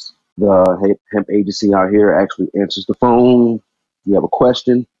steps. The hemp agency out here actually answers the phone. You have a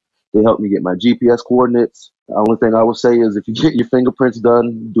question, they help me get my GPS coordinates. The only thing I would say is if you get your fingerprints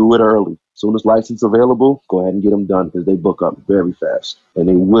done, do it early. As soon as license available, go ahead and get them done because they book up very fast. And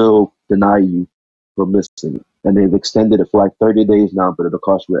they will deny you for missing it. And they've extended it for like 30 days now, but it'll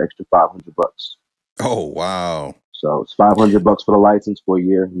cost you an extra $500. Oh, wow. So it's $500 for the license for a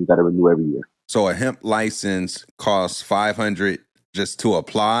year. You got to renew every year. So a hemp license costs $500 just to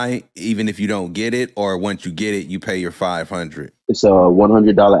apply, even if you don't get it, or once you get it, you pay your $500? It's a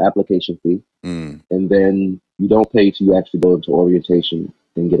 $100 application fee. And then you don't pay till you actually go into orientation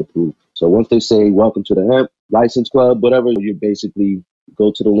and get approved. So once they say, welcome to the hemp license club, whatever, you basically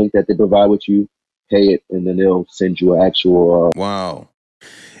go to the link that they provide with you, pay it, and then they'll send you an actual. Wow.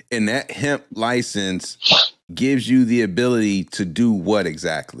 And that hemp license gives you the ability to do what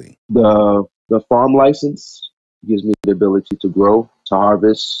exactly? The farm license It gives me the ability to grow, to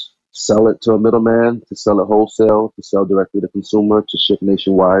harvest, sell it to a middleman, to sell it wholesale, to sell directly to consumer, to ship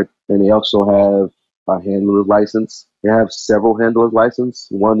nationwide. And they also have a handler's license. They have several handlers license.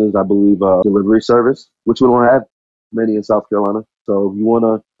 One is, I believe, a delivery service, which we don't have many in South Carolina. So if you want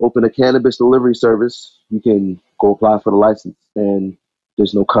to open a cannabis delivery service, you can go apply for the license, and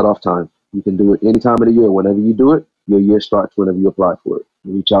there's no cutoff time. You can do it any time of the year. Whenever you do it, your year starts whenever you apply for it.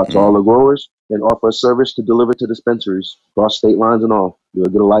 You reach out to all the growers and offer a service to deliver to dispensaries across state lines and all. You'll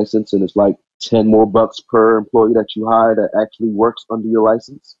get a license, and it's like 10 more bucks per employee that you hire that actually works under your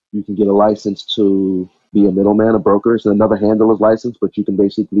license. You can get a license to be a middleman, a broker. It's another handler's license, but you can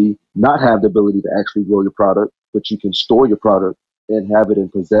basically not have the ability to actually grow your product, but you can store your product and have it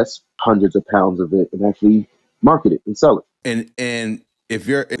and possess hundreds of pounds of it and actually market it and sell it. And if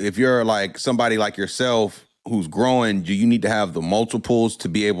you're like somebody like yourself who's growing, do you need to have the multiples to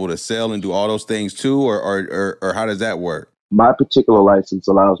be able to sell and do all those things too, or how does that work? My particular license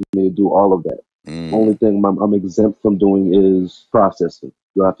allows me to do all of that. Only thing I'm exempt from doing is processing.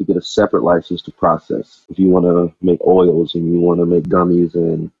 You'll have to get a separate license to process. If you want to make oils and you want to make gummies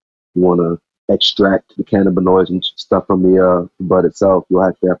and you want to extract the cannabinoids and stuff from the bud itself, you'll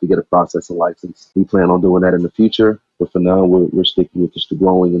actually have to get a processing license. We plan on doing that in the future, but for now, we're sticking with just the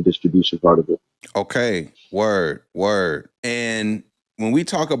growing and distribution part of it. Okay, word. And when we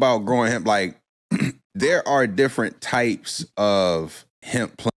talk about growing hemp, like there are different types of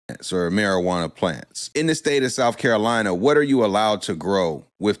hemp plants or marijuana plants. In the state of South Carolina, what are you allowed to grow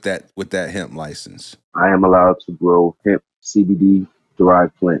with that hemp license? I am allowed to grow hemp CBD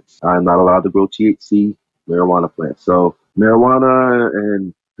derived plants. I'm not allowed to grow THC marijuana plants. So marijuana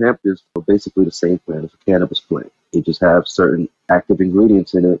and hemp is basically the same plant. It's a cannabis plant. They just have certain active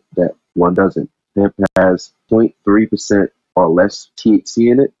ingredients in it that one doesn't. Hemp has 0.3% or less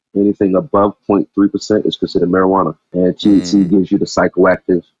THC in it. Anything above 0.3% is considered marijuana. And THC gives you the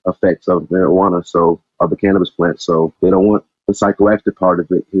psychoactive effects of marijuana, so of the cannabis plant. So they don't want the psychoactive part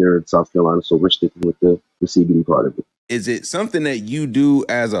of it here in South Carolina, so we're sticking with the CBD part of it. Is it something that you do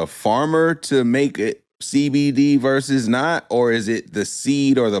as a farmer to make it CBD versus not, or is it the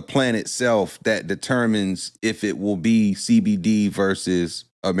seed or the plant itself that determines if it will be CBD versus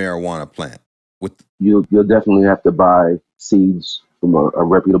a marijuana plant? You'll definitely have to buy seeds from a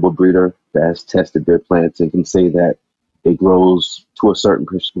reputable breeder that has tested their plants and can say that it grows to a certain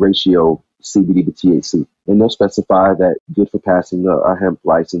ratio CBD to THC. And they'll specify that good for passing a hemp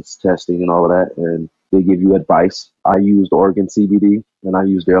license testing and all of that. And they give you advice. I used Oregon CBD and I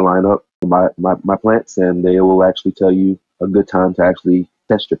use their lineup for my plants, and they will actually tell you a good time to actually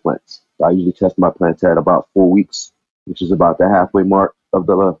test your plants. So I usually test my plants at about 4 weeks, which is about the halfway mark of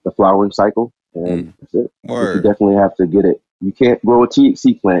the flowering cycle. And that's it. You definitely have to get it. You can't grow a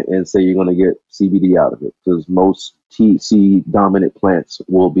THC plant and say you're going to get CBD out of it, because most THC dominant plants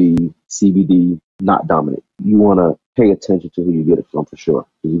will be CBD not dominant. You want to pay attention to who you get it from for sure.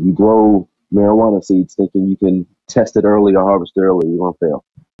 Because if you grow marijuana seeds thinking you can test it early or harvest it early, you're going to fail.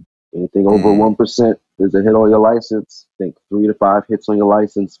 Anything over 1% is a hit on your license. I think 3 to 5 hits on your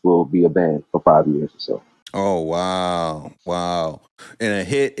license will be a ban for 5 years or so. Oh, wow. And a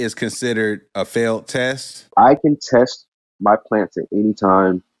hit is considered a failed test? I can test my plants at any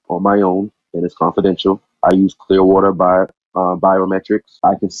time on my own, and it's confidential. I use Clearwater biometrics.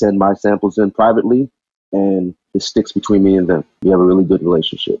 I can send my samples in privately, and it sticks between me and them. We have a really good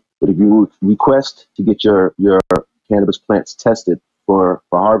relationship. But if you request to get your cannabis plants tested for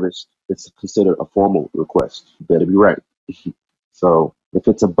harvest, it's considered a formal request. You better be right. So if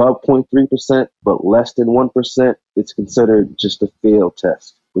it's above 0.3% but less than 1%, it's considered just a failed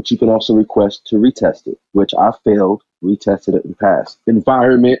test, which you can also request to retest it, which I failed, retested it, and passed.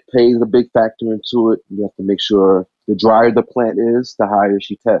 Environment plays a big factor into it. You have to make sure the drier the plant is, the higher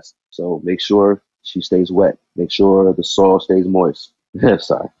she tests. So make sure she stays wet. Make sure the soil stays moist.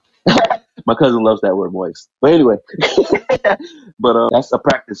 Sorry. My cousin loves that word, moist. But anyway, that's a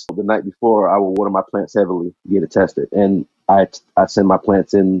practice. The night before, I will water my plants heavily, get it tested. And I send my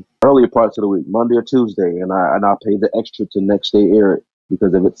plants in earlier parts of the week, Monday or Tuesday, and I'll pay the extra to next day air it.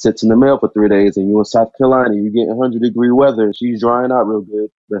 Because if it sits in the mail for 3 days and you're in South Carolina, you get 100-degree weather, she's drying out real good,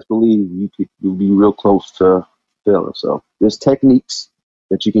 best believe you'll be real close to failing. So there's techniques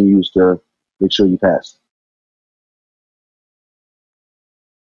that you can use to make sure you pass.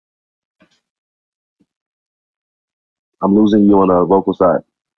 I'm losing you on the vocal side.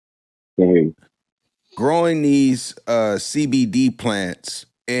 Can't hear you. Growing these CBD plants,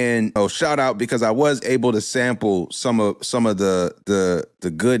 and shout out because I was able to sample some of the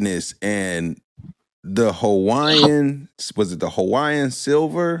goodness, and the Hawaiian, was it the Hawaiian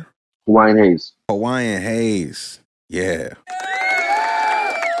silver? Hawaiian Haze. Hawaiian Haze. Yeah.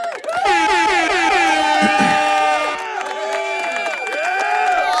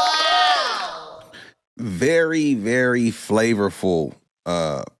 Very, very flavorful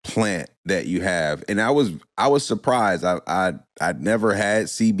plant that you have. And I was surprised. I'd never had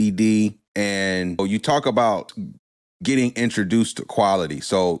CBD. And you talk about getting introduced to quality.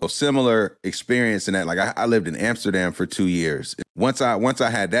 So a similar experience in that, like I lived in Amsterdam for 2 years. Once I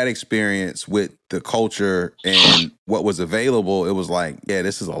had that experience with the culture and what was available, it was like, yeah,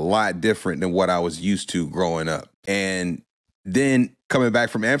 this is a lot different than what I was used to growing up. And then coming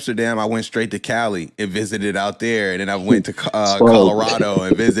back from Amsterdam, I went straight to Cali and visited out there. And then I went to Colorado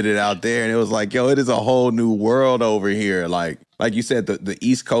and visited out there. And it was like, yo, it is a whole new world over here. Like you said, the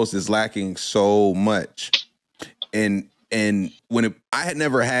East Coast is lacking so much. And when I had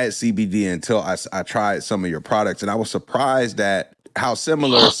never had CBD until I tried some of your products, and I was surprised at how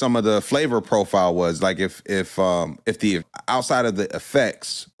similar some of the flavor profile was. Like if the outside of the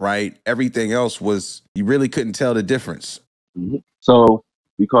effects, right, everything else was, you really couldn't tell the difference. Mm-hmm. So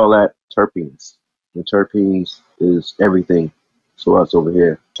we call that terpenes. The terpenes is everything to us over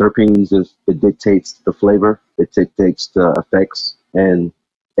here. Terpenes it dictates the flavor, it dictates the effects, and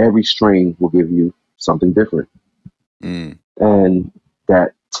every strain will give you something different. And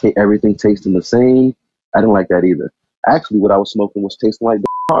that everything tasting the same, I didn't like that either. Actually, what I was smoking was tasting like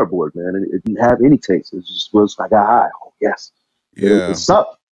cardboard, man. It didn't have any taste. It just was, I got high. Oh, yes. Yeah. It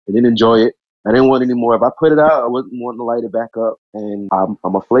sucked. I didn't enjoy it. I didn't want any more. If I put it out, I wasn't wanting to light it back up. And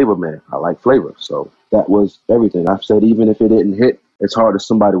I'm a flavor man. I like flavor. So that was everything. I've said even if it didn't hit as hard as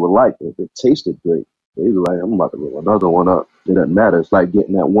somebody would like, if it tasted great, they'd be like, I'm about to roll another one up. It doesn't matter. It's like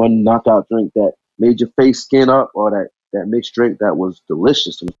getting that one knockout drink that made your face skin up, or that mixed drink that was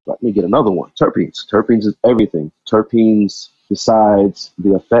delicious. And let me get another one. Terpenes. Terpenes is everything. Terpenes decides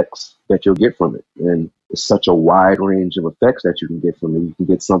the effects that you'll get from it. And it's such a wide range of effects that you can get from it. You can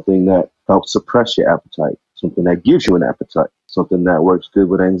get something that helps suppress your appetite, something that gives you an appetite, something that works good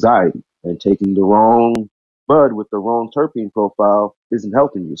with anxiety. And taking the wrong bud with the wrong terpene profile isn't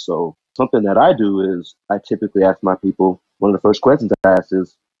helping you. So something that I do is I typically ask my people, one of the first questions I ask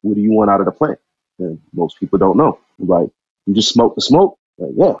is, what do you want out of the plant? And most people don't know. Like, you just smoke the smoke?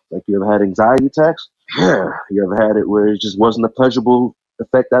 Like, yeah. Like, you ever had anxiety attacks? Yeah. You ever had it where it just wasn't a pleasurable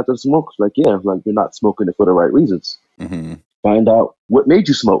effect after the smoke? It's like, yeah, like you're not smoking it for the right reasons. Mm-hmm. Find out what made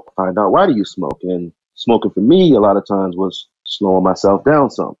you smoke. Find out why do you smoke. And smoking for me a lot of times was slowing myself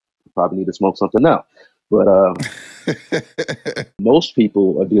down some. Probably need to smoke something now. But most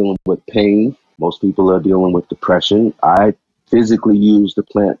people are dealing with pain. Most people are dealing with depression. I physically used the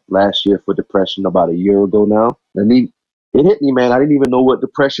plant last year for depression about a year ago now. And it hit me, man. I didn't even know what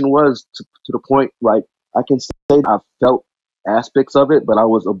depression was to the point, like, I can say I felt aspects of it, but I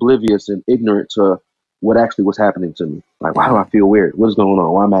was oblivious and ignorant to what actually was happening to me. Like, why do I feel weird? What's going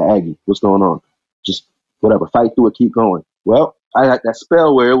on? Why am I aggy? What's going on? Just whatever, fight through it, keep going. Well, I had that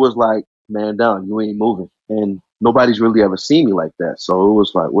spell where it was like, man down, you ain't moving. And nobody's really ever seen me like that. So it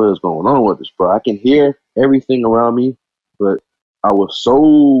was like, what is going on with this, bro? I can hear everything around me, but I was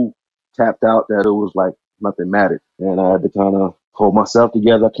so tapped out that it was like nothing mattered. And I had to kind of hold myself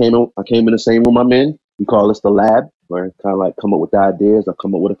together. I came in the same room I'm in. We call this the lab, where I kind of like come up with the ideas. I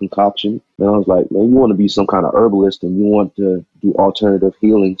come up with a concoction. And I was like, man, you want to be some kind of herbalist and you want to do alternative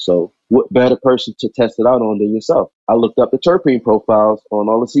healing. So what better person to test it out on than yourself? I looked up the terpene profiles on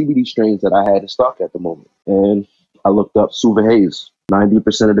all the CBD strains that I had in stock at the moment. And I looked up Suva Haze.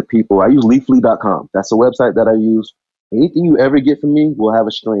 90% of the people, I use leafly.com. That's the website that I use. Anything you ever get from me will have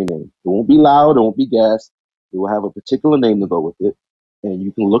a strain name. It won't be loud. It won't be gas. It will have a particular name to go with it. And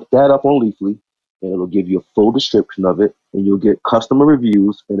you can look that up on Leafly, and it'll give you a full description of it. And you'll get customer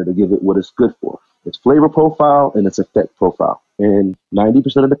reviews, and it'll give it what it's good for. Its flavor profile and its effect profile. And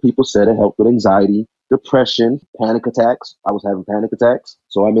 90% of the people said it helped with anxiety, depression, panic attacks. I was having panic attacks.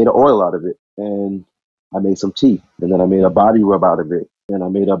 So I made an oil out of it. And I made some tea. And then I made a body rub out of it. And I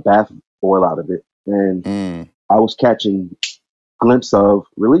made a bath oil out of it. And I was catching glimpse of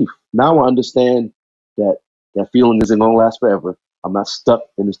relief. Now I understand that that feeling isn't going to last forever. I'm not stuck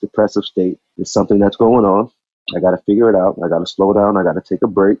in this depressive state. It's something that's going on. I got to figure it out. I got to slow down. I got to take a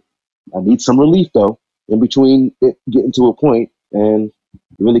break. I need some relief, though, in between it getting to a point. And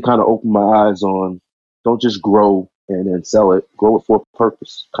it really kind of opened my eyes on, don't just grow and then sell it. Grow it for a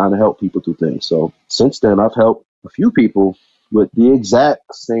purpose. Kind of help people through things. So since then, I've helped a few people with the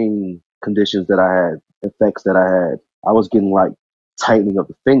exact same conditions that I had, effects that I had. I was getting like tightening of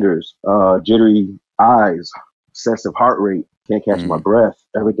the fingers, jittery eyes, excessive heart rate, can't catch my breath,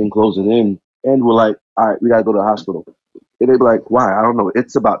 everything closing in. And we're like, all right, we got to go to the hospital. And they'd be like, why? I don't know.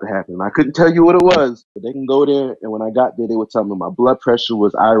 It's about to happen. And I couldn't tell you what it was, but they can go there. And when I got there, they would tell me my blood pressure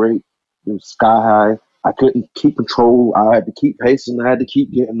was irate. It was sky high. I couldn't keep control. I had to keep pacing. I had to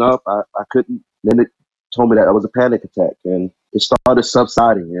keep getting up. I couldn't. Then it told me that I was a panic attack. And it started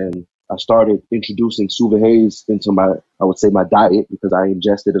subsiding. And I started introducing Suvahaze into I would say my diet, because I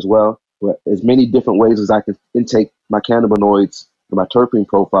ingest it as well. But as many different ways as I can intake my cannabinoids and my terpene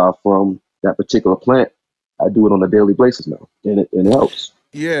profile from that particular plant, I do it on a daily basis now, and it helps.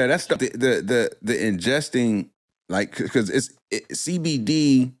 Yeah, that's the ingesting, like, because it's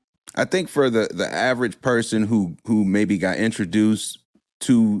CBD. I think for the average person who maybe got introduced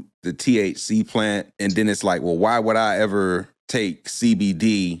to the THC plant, and then it's like, well, why would I ever take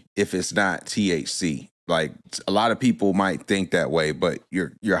CBD if it's not THC? Like, a lot of people might think that way, but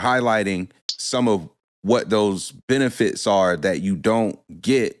you're highlighting some of what those benefits are that you don't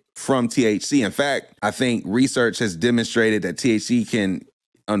get from THC. In fact, I think research has demonstrated that THC can,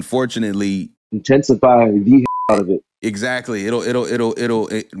 unfortunately, intensify the out of it. Exactly. It'll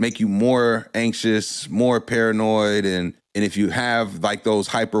make you more anxious, more paranoid, and if you have like those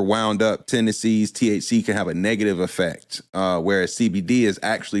hyper wound up tendencies, THC can have a negative effect. Whereas CBD is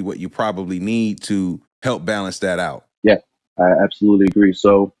actually what you probably need to help balance that out. Yeah, I absolutely agree.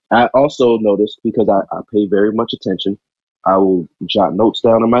 So I also noticed, because I pay very much attention, I will jot notes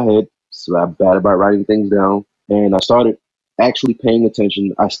down in my head. So I'm bad about writing things down. And I started actually paying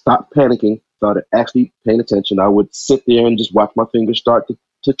attention. I stopped panicking, started actually paying attention. I would sit there and just watch my fingers start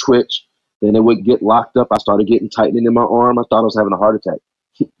to twitch. Then it would get locked up. I started getting tightening in my arm. I thought I was having a heart attack.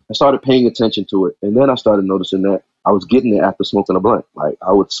 I started paying attention to it. And then I started noticing that I was getting it after smoking a blunt. Like,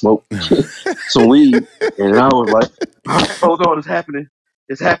 I would smoke some weed, and I was like, hold on, it's happening.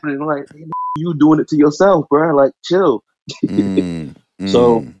 It's happening. Like, hey, you doing it to yourself, bro. Like, chill.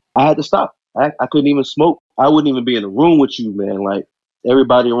 So I had to stop. I couldn't even smoke. I wouldn't even be in the room with you, man. Like,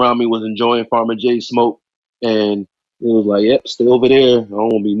 everybody around me was enjoying Farmer J's smoke, and it was like, yep, stay over there. I don't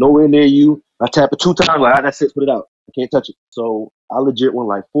want to be nowhere near you. I tap it 2 times, like, that's it, put it out. I can't touch it. So I legit went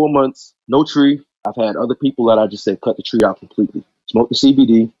like 4 months, no tree. I've had other people that I just said, cut the tree out completely. Smoke the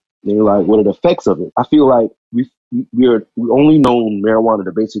CBD. They're like, what are the effects of it? I feel like we only known marijuana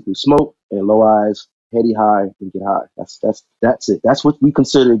to basically smoke and low eyes, heady high, and get high. That's it. That's what we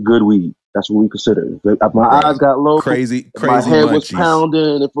consider good weed. That's what we consider. If my eyes got low, crazy my head munchies. was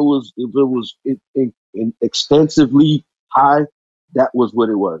pounding. If it was extensively high, that was what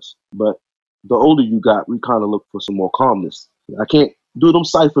it was. But the older you got, we kind of look for some more calmness. I can't do them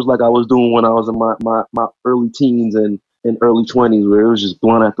ciphers like I was doing when I was in my early teens and early 20s, where it was just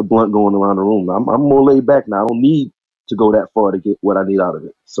blunt after blunt going around the room. I'm more laid back now. I don't need to go that far to get what I need out of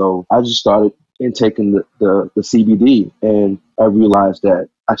it. So I just started intaking the CBD, and I realized that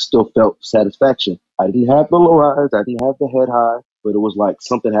I still felt satisfaction. I didn't have the low eyes, I didn't have the head high, but it was like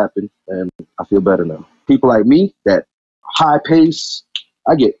something happened, and I feel better now. People like me, that high pace,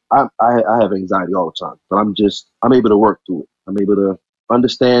 I have anxiety all the time, but I'm able to work through it. I'm able to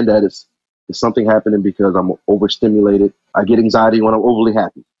understand that it's something happening because I'm overstimulated. I get anxiety when I'm overly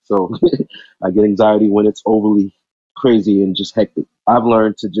happy. So I get anxiety when it's overly crazy and just hectic. I've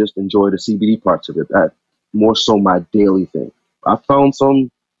learned to just enjoy the CBD parts of it. That more so my daily thing. I found some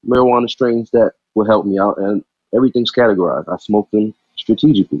marijuana strains that will help me out, and everything's categorized. I smoke them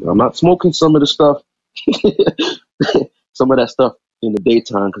strategically. I'm not smoking some of the stuff, some of that stuff in the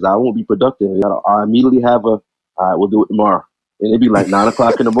daytime, because I won't be productive. I immediately have all right, we'll do it tomorrow. And it'd be like 9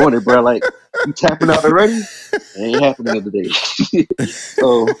 o'clock in the morning, bro. Like, you tapping out already? It ain't happening the other day.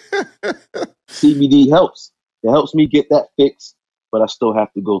 So CBD helps. It helps me get that fix, but I still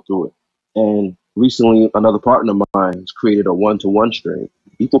have to go through it. And recently, another partner of mine has created a 1-to-1 strain,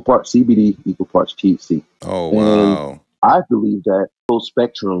 equal parts CBD, equal parts THC. Oh, wow. And I believe that full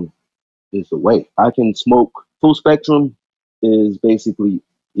spectrum is the way. I can smoke. Full spectrum is basically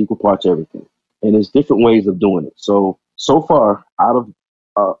equal parts everything. And there's different ways of doing it. So far, out of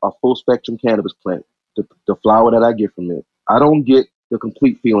a full spectrum cannabis plant, the flower that I get from it, I don't get the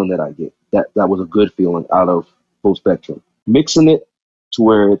complete feeling that I get. That was a good feeling out of full spectrum. Mixing it to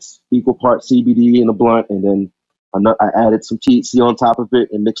where it's equal parts CBD in a blunt, and then I added some THC on top of it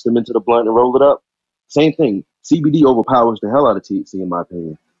and mixed them into the blunt and rolled it up. Same thing. CBD overpowers the hell out of THC, in my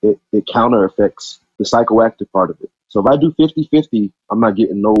opinion. It counter affects the psychoactive part of it. So if I do 50-50, I'm not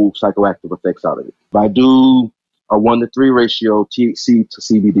getting no psychoactive effects out of it. If I do a 1-to-3 ratio THC to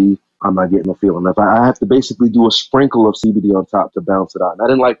CBD, I'm not getting no feeling. If I have to basically do a sprinkle of CBD on top to balance it out. And I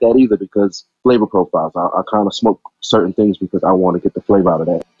didn't like that either, because flavor profiles. I kind of smoke certain things because I want to get the flavor out of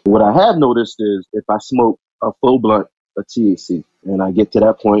that. What I have noticed is if I smoke a full blunt of THC and I get to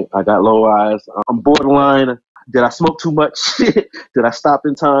that point, I got low eyes, I'm borderline Did I smoke too much? Did I stop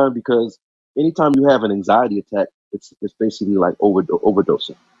in time? Because anytime you have an anxiety attack, it's basically like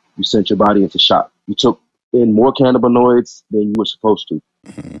overdosing. You sent your body into shock. You took in more cannabinoids than you were supposed to.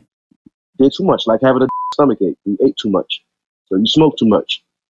 Mhm. Did too much, like having a stomach ache. You ate too much. So you smoked too much.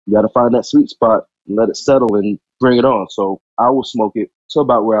 You got to find that sweet spot and let it settle and bring it on. So I will smoke it to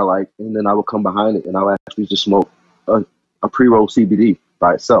about where I like, and then I will come behind it and I'll actually just smoke a pre-roll CBD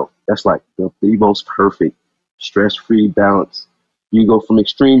by itself. That's like the most perfect stress-free balance. You go from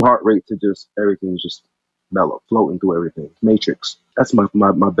extreme heart rate to just everything's just mellow, floating through everything. Matrix. That's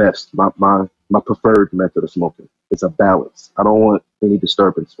my best, my preferred method of smoking. It's a balance. I don't want any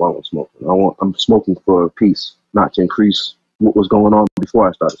disturbance while I'm smoking. I'm smoking for peace, not to increase what was going on before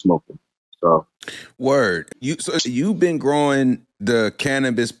I started smoking. So Word. So you've been growing the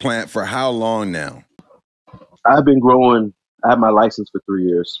cannabis plant for how long now? I've been growing. I have my license for 3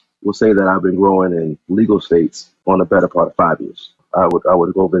 years. We'll say that I've been growing in legal states on the better part of 5 years. I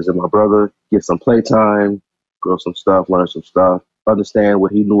would go visit my brother, get some playtime, grow some stuff, learn some stuff, understand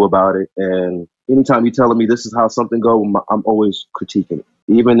what he knew about it. And anytime you're telling me this is how something goes, I'm always critiquing it,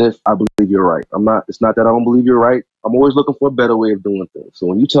 even if I believe you're right. It's not that I don't believe you're right. I'm always looking for a better way of doing things. So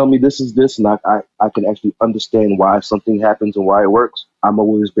when you tell me this is this, and I can actually understand why something happens and why it works, I'm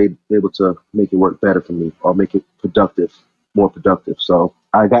always able to make it work better for me or make it productive, more productive. So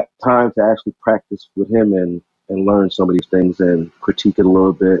I got time to actually practice with him and learn some of these things and critique it a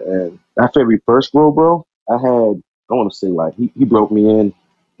little bit. And after every first grow, bro, I want to say like, he broke me in.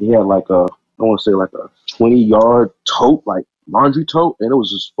 He had like I want to say like a 20-yard tote, like laundry tote, and it was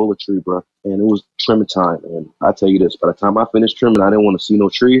just full of tree, bro. And it was trimming time. And I tell you this, by the time I finished trimming, I didn't want to see no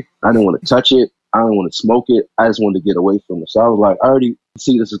tree. I didn't want to touch it. I didn't want to smoke it. I just wanted to get away from it. So I was like, I already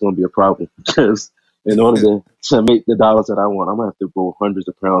see this is going to be a problem because in order to make the dollars that I want, I'm going to have to grow hundreds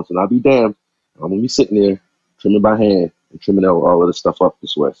of pounds. And I'll be damned. I'm going to be sitting there trimming by hand and trimming all of this stuff up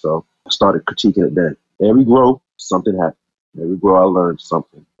this way. So I started critiquing it then. Every grow, something happened. Every grow, I learned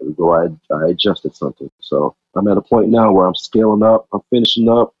something. Every grow, I adjusted something. So I'm at a point now where I'm scaling up. I'm finishing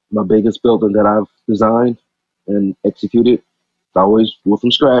up my biggest building that I've designed and executed. I always do it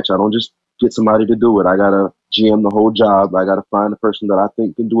from scratch. I don't just get somebody to do it. I got to GM the whole job. I got to find the person that I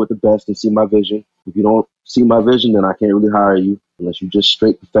think can do it the best and see my vision. If you don't see my vision, then I can't really hire you unless you're just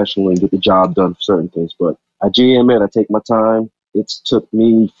straight professional and get the job done for certain things. But I GM it. I take my time. It's took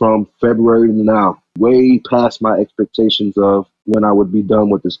me from February to now, way past my expectations of when I would be done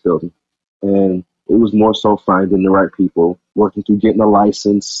with this building. And it was more so finding the right people, working through getting a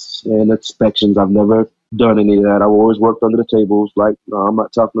license and inspections. I've never done any of that. I've always worked under the tables. Like, no, I'm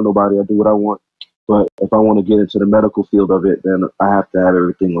not talking to nobody. I do what I want. But if I want to get into the medical field of it, then I have to have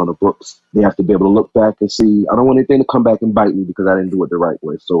everything on the books. They have to be able to look back and see. I don't want anything to come back and bite me because I didn't do it the right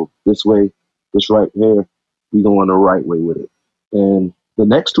way. So this way, this right here, we going the right way with it. And the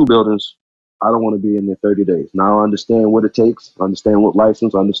next two buildings, I don't want to be in there 30 days. Now I understand what it takes. I understand what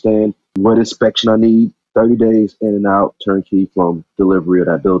license. I understand what inspection I need. 30 days in and out, turnkey from delivery of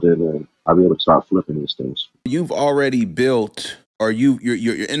that building, and I'll be able to start flipping these things. You've already built, or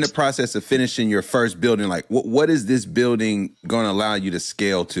you're in the process of finishing your first building. Like, what is this building going to allow you to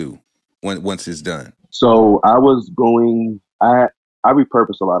scale to once it's done? So I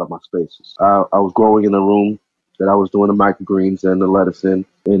repurposed a lot of my spaces. I was growing in a room that I was doing the microgreens and the lettuce in,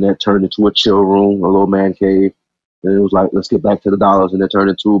 and that turned into a chill room, a little man cave. And it was like, let's get back to the dollars, and it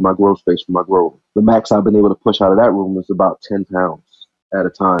turned into my grow space for my grow. The max I've been able to push out of that room is about 10 pounds at a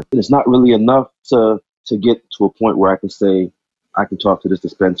time. And it's not really enough to get to a point where I can say, I can talk to this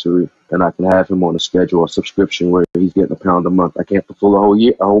dispensary and I can have him on a schedule, a subscription where he's getting £1 a month. I can't fulfill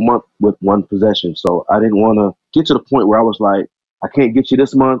a whole month with one possession. So I didn't want to get to the point where I was like, I can't get you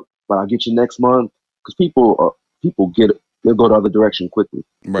this month, but I'll get you next month. Because people get it. They'll go the other direction quickly.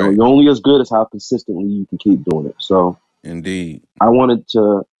 Right. You're only as good as how consistently you can keep doing it. So indeed, I wanted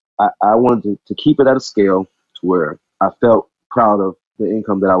to keep it at a scale to where I felt proud of the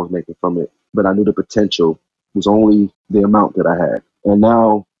income that I was making from it, but I knew the potential was only the amount that I had. And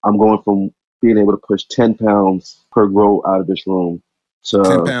now I'm going from being able to push 10 pounds per grow out of this room to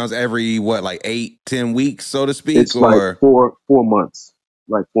 10 pounds every, like 8-10 weeks, so to speak? It's like 4 months,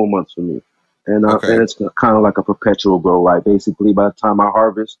 like 4 months for me. And it's kind of like a perpetual grow. Like basically by the time I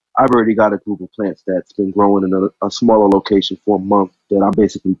harvest, I've already got a group of plants that's been growing in a smaller location for a month that I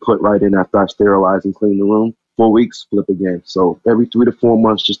basically put right in after I sterilize and clean the room. 4 weeks, flip again. So every 3 to 4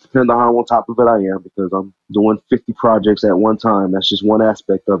 months, just depending on how on top of it I am, because I'm doing 50 projects at one time. That's just one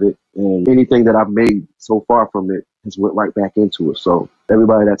aspect of it. And anything that I've made so far from it has went right back into it. So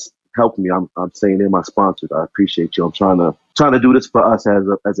everybody that's helping me. I'm saying they're my sponsors. I appreciate you. I'm trying to do this for us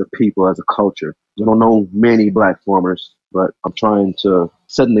as a people, as a culture. I don't know many Black farmers, but I'm trying to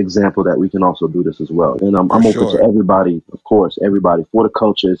set an example that we can also do this as well. And I'm open to everybody, of course, everybody. For the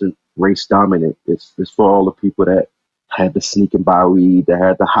culture isn't race dominant. It's for all the people that had to sneak and buy weed, that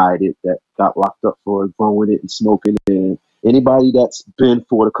had to hide it, that got locked up for growing it and smoking it. And anybody that's been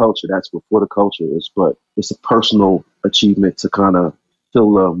for the culture, that's what for the culture is. But it's a personal achievement to kind of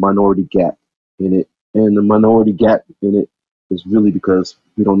fill a minority gap in it. And the minority gap in it is really because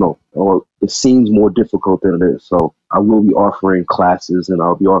we don't know, or it seems more difficult than it is. So I will be offering classes, and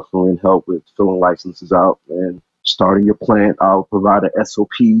I'll be offering help with filling licenses out and starting your plant. I'll provide an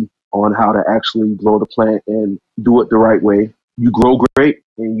SOP on how to actually grow the plant and do it the right way. You grow great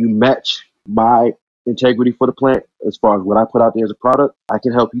and you match my integrity for the plant as far as what I put out there as a product, I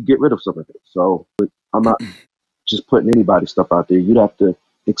can help you get rid of some of it. So I'm not just putting anybody's stuff out there. You'd have to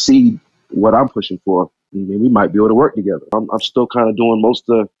exceed what I'm pushing for. And we might be able to work together. I'm still kind of doing most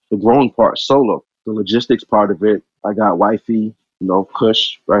of the growing part solo. The logistics part of it, I got wifey,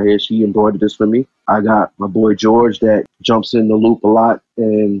 Kush right here. She embroidered this for me. I got my boy George that jumps in the loop a lot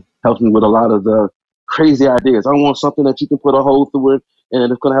and helps me with a lot of the crazy ideas. I want something that you can put a hole through it and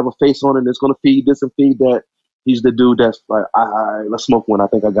it's going to have a face on it and it's going to feed this and feed that. He's the dude that's like, all right, let's smoke one. I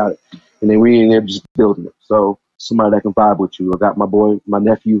think I got it. And then we in there just building it. So somebody that can vibe with you. I got my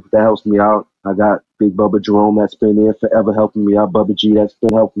nephew that helps me out. I got Big Bubba Jerome that's been there forever helping me out. Bubba G that's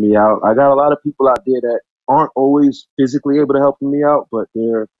been helping me out. I got a lot of people out there that aren't always physically able to help me out, but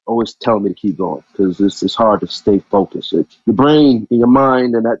they're always telling me to keep going because it's hard to stay focused. Your brain and your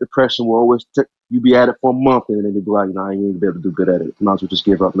mind and that depression will always you be at it for a month and then you'll be like, nah, I ain't going to be able to do good at it. Might as well just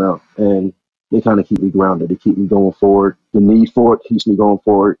give up now. And they kind of keep me grounded. They keep me going forward. The need for it keeps me going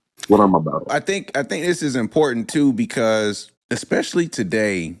forward. What I'm about. I think this is important too because especially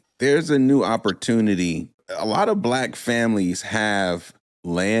today, there's a new opportunity. A lot of Black families have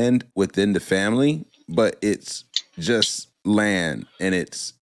land within the family, but it's just land and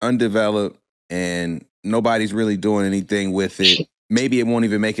it's undeveloped and nobody's really doing anything with it. Maybe it won't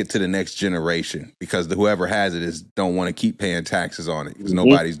even make it to the next generation because whoever has it don't want to keep paying taxes on it because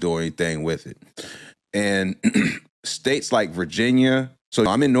nobody's doing anything with it. And states like Virginia, so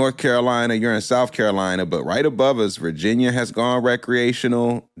I'm in North Carolina, you're in South Carolina, but right above us, Virginia has gone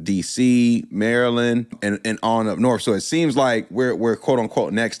recreational, DC, Maryland, and on up north. So it seems like we're quote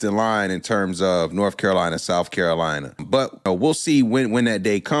unquote next in line in terms of North Carolina, South Carolina. But we'll see when that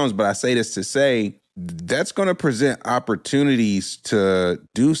day comes. But I say this to say that's going to present opportunities to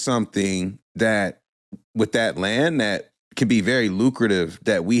do something that with that land that can be very lucrative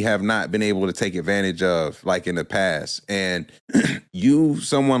that we have not been able to take advantage of like in the past. And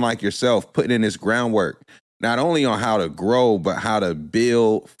someone like yourself, putting in this groundwork, not only on how to grow, but how to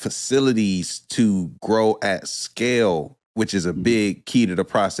build facilities to grow at scale, which is a big key to the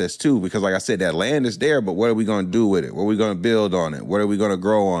process too. Because like I said, that land is there, but what are we going to do with it? What are we going to build on it? What are we going to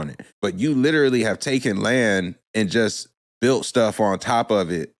grow on it? But you literally have taken land and just built stuff on top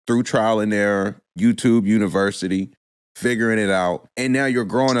of it through trial and error, YouTube University, figuring it out. And now you're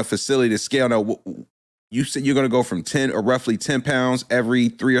growing a facility to scale. Now, you said you're going to go from 10 or roughly 10 pounds every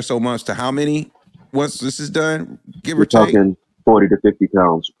 3 or so months to how many once this is done, give or take? Talking 40 to 50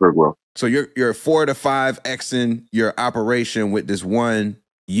 pounds per grow. So you're 4 to 5xing your operation with this one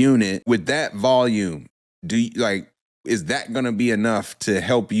unit. With that volume, is that going to be enough to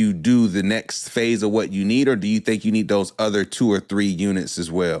help you do the next phase of what you need? Or do you think you need those other 2 or 3 units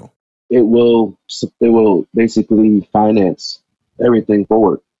as well? It will basically finance everything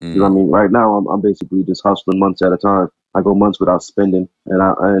forward. You know what I mean? Right now, I'm basically just hustling months at a time. I go months without spending,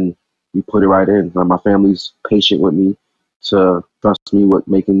 and you put it right in. My family's patient with me to trust me with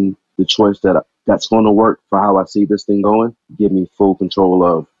making the choice that's going to work for how I see this thing going. Give me full control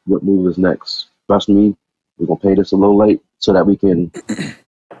of what move is next. Trust me, we're going to pay this a little late so that we can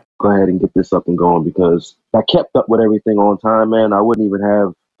go ahead and get this up and going, because if I kept up with everything on time, man, I wouldn't even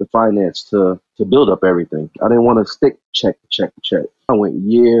have the finance to build up everything. I didn't want to stick check. I went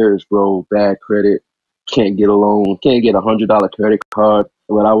years, bro, bad credit, can't get a loan, can't get $100 credit card,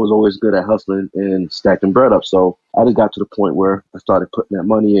 but I was always good at hustling and stacking bread up. So I just got to the point where I started putting that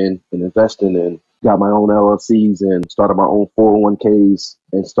money in and investing and got my own LLCs and started my own 401ks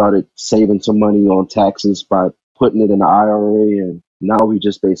and started saving some money on taxes by putting it in the IRA. And now we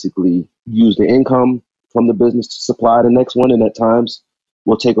just basically use the income from the business to supply the next one. And at times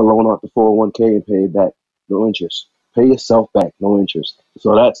we'll take a loan off the 401k and pay it back, no interest. Pay yourself back, no interest.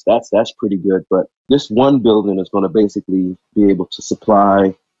 So that's pretty good. But this one building is going to basically be able to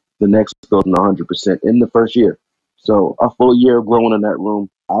supply the next building 100% in the first year. So a full year of growing in that room,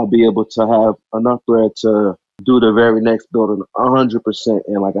 I'll be able to have enough bread to do the very next building 100%.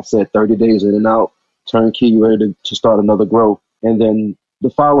 And like I said, 30 days in and out, turnkey, ready to start another growth. And then the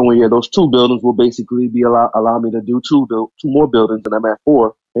following year, those two buildings will basically be allow me to do two more buildings, and I'm at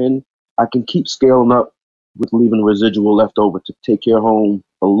 4. And I can keep scaling up with leaving residual left over to take care of home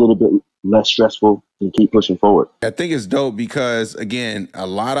a little bit less stressful and keep pushing forward. I think it's dope because, again, a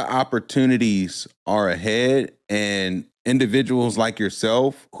lot of opportunities are ahead, and individuals like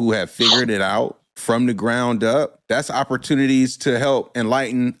yourself who have figured it out from the ground up, that's opportunities to help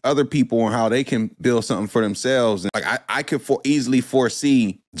enlighten other people on how they can build something for themselves. And like I could easily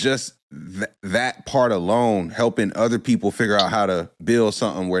foresee just that part alone helping other people figure out how to build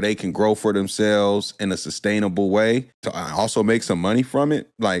something where they can grow for themselves in a sustainable way to also make some money from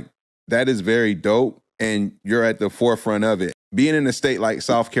it. Like, that is very dope, and you're at the forefront of it. Being in a state like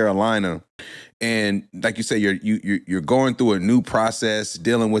South Carolina, and like you say, you're going through a new process,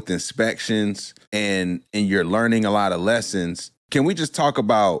 dealing with inspections, and you're learning a lot of lessons. Can we just talk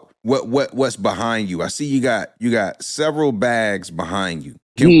about what's behind you? I see you got several bags behind you.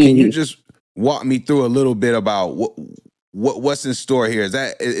 Can you just walk me through a little bit about what's in store here? Is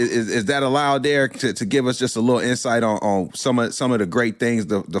that allowed there to give us just a little insight on some of the great things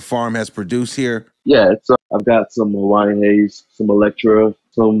the farm has produced here? Yeah, I've got some Hawaiian haze, some Electra,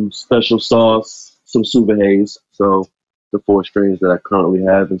 some special sauce, some Suva haze. So the 4 strains that I currently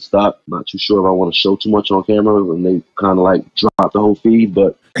have in stock. Not too sure if I want to show too much on camera when they kind of like drop the whole feed,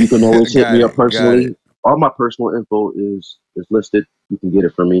 but you can always hit me up personally. All my personal info is listed. You can get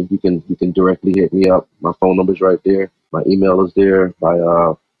it from me. You can directly hit me up. My phone number is right there. My email is there.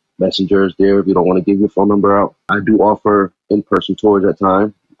 My messenger is there if you don't want to give your phone number out. I do offer in-person tours at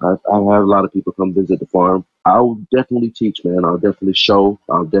times. I have a lot of people come visit the farm. I'll definitely teach, man. I'll definitely show.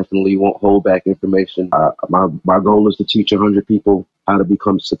 I'll definitely won't hold back information. My goal is to teach 100 people how to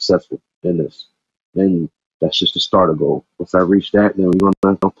become successful in this. And that's just the starter goal. Once I reach that, then we're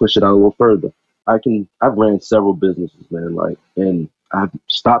gonna push it out a little further. I've ran several businesses, man, and I've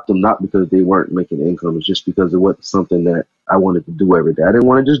stopped them not because they weren't making income. It's just because it wasn't something that I wanted to do every day. I didn't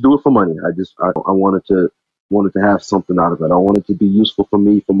want to just do it for money. I wanted to have something out of it. I wanted to be useful for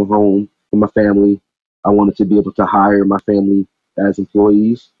me, for my home, for my family. I wanted to be able to hire my family as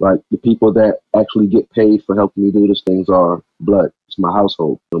employees. Like, the people that actually get paid for helping me do these things are blood. It's my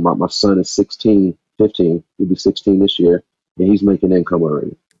household. My son is 15. He'll be 16 this year, and he's making income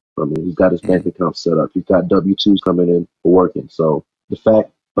already. I mean, he's got his bank account set up. He's got W-2s coming in for working. So the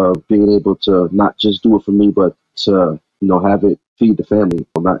fact of being able to not just do it for me, but to, have it feed the family,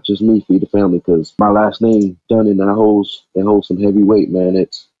 well, not just me, feed the family, because my last name, Dunning, that holds some heavy weight, man.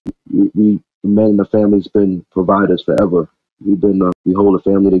 It's the men in the family's been providers forever. We hold the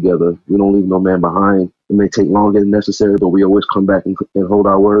family together. We don't leave no man behind. It may take longer than necessary, but we always come back and hold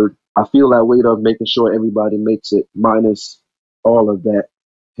our word. I feel that weight of making sure everybody makes it, minus all of that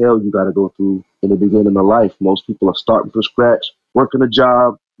hell you got to go through in the beginning of life. Most people are starting from scratch, working a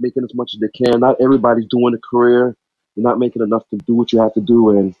job, making as much as they can. Not everybody's doing a career. You're not making enough to do what you have to do,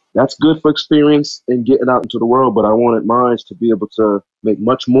 and that's good for experience and getting out into the world, but I wanted mine to be able to make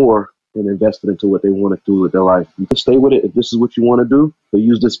much more and invest it into what they want to do with their life. You can stay with it if this is what you want to do, but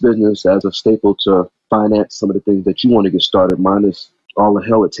use this business as a staple to finance some of the things that you want to get started, minus all the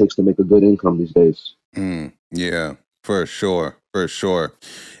hell it takes to make a good income these days. Yeah, for sure. For sure.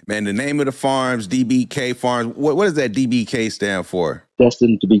 Man, the name of the farms, DBK Farms, what does that DBK stand for?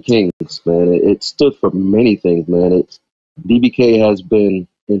 Destined to be kings, man. It stood for many things, man. DBK has been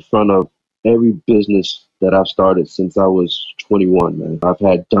in front of every business that I've started since I was 21, man. I've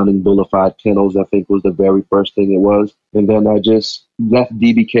had Dunning Boulevard Kennels, I think was the very first thing it was. And then I just left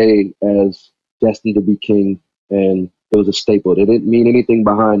DBK as Destined to be King, and it was a staple. It didn't mean anything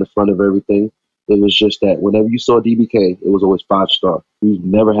behind the front of everything. It was just that whenever you saw DBK, it was always 5-star. We've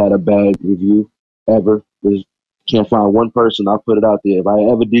never had a bad review, ever. Can't find one person, I'll put it out there. If I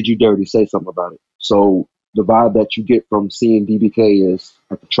ever did you dirty, say something about it. So the vibe that you get from seeing DBK is,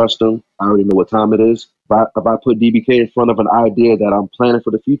 I can trust them. I already know what time it is. If I put DBK in front of an idea that I'm planning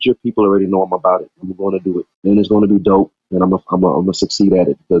for the future, people already know I'm about it. I'm going to do it. And it's going to be dope. And I'm going to succeed at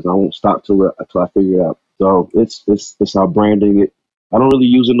it, because I won't stop till I figure it out. So it's our branding. I don't really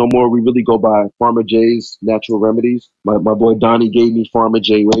use it no more. We really go by Farmer J's Natural Remedies. My boy Donnie gave me Farmer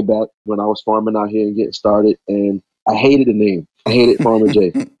J way back when I was farming out here and getting started, and I hated the name. I hated Farmer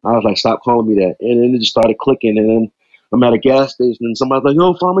J. I was like, stop calling me that. And then it just started clicking, and then I'm at a gas station and somebody's like,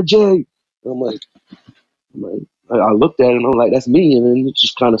 yo, Farmer J. And I'm like, I looked at it and I'm like, that's me, and then it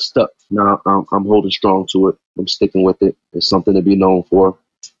just kind of stuck. Now I'm holding strong to it. I'm sticking with it. It's something to be known for,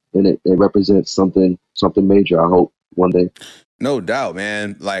 and it represents something major, I hope, one day. No doubt,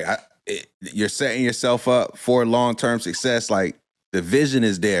 man. Like you're setting yourself up for long-term success. Like the vision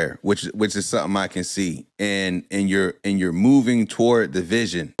is there, which is something I can see, and you're moving toward the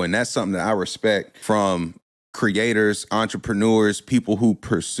vision, and that's something that I respect from creators, entrepreneurs, people who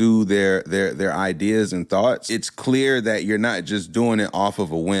pursue their ideas and thoughts. It's clear that you're not just doing it off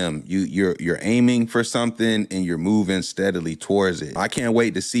of a whim. You're aiming for something and you're moving steadily towards it. I can't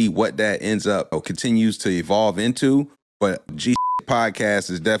wait to see what that ends up or continues to evolve into. But Podcast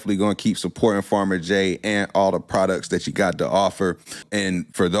is definitely going to keep supporting Farmer J and all the products that you got to offer.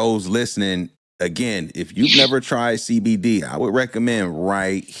 And for those listening, again, if you've never tried CBD, I would recommend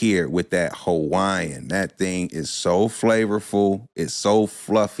right here with that Hawaiian. That thing is so flavorful. It's so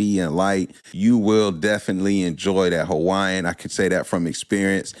fluffy and light. You will definitely enjoy that Hawaiian. I could say that from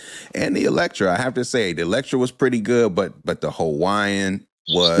experience. And the Electra, I have to say, the Electra was pretty good, but the Hawaiian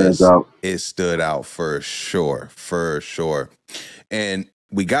it stood out for sure. And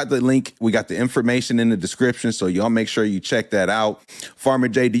we got the link, we got the information in the description, so y'all make sure you check that out. Farmer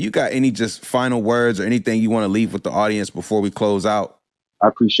J, do you got any just final words or anything you want to leave with the audience before we close out? I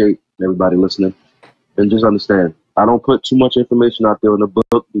appreciate everybody listening, and just understand, I don't put too much information out there in the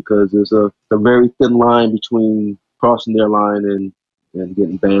book because there's a very thin line between crossing their line and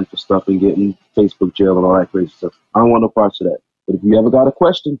getting banned for stuff and getting Facebook jail and all that crazy stuff. I don't want no parts of that. But if you ever got a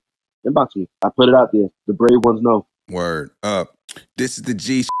question, inbox me. I put it out there. The brave ones know. Word up. This is the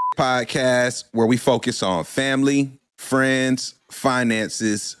G Podcast, where we focus on family, friends,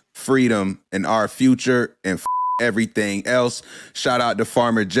 finances, freedom, and our future, and everything else. Shout out to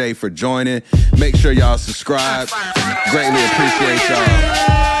Farmer J for joining. Make sure y'all subscribe. Greatly appreciate y'all.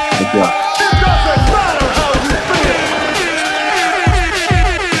 Thank y'all. It doesn't matter how you feel.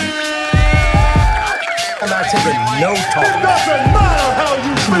 I'm not taking no talk. It doesn't matter how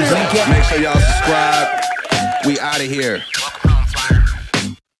you feel. Make sure y'all subscribe. We out of here.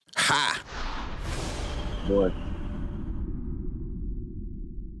 Ha. Boy.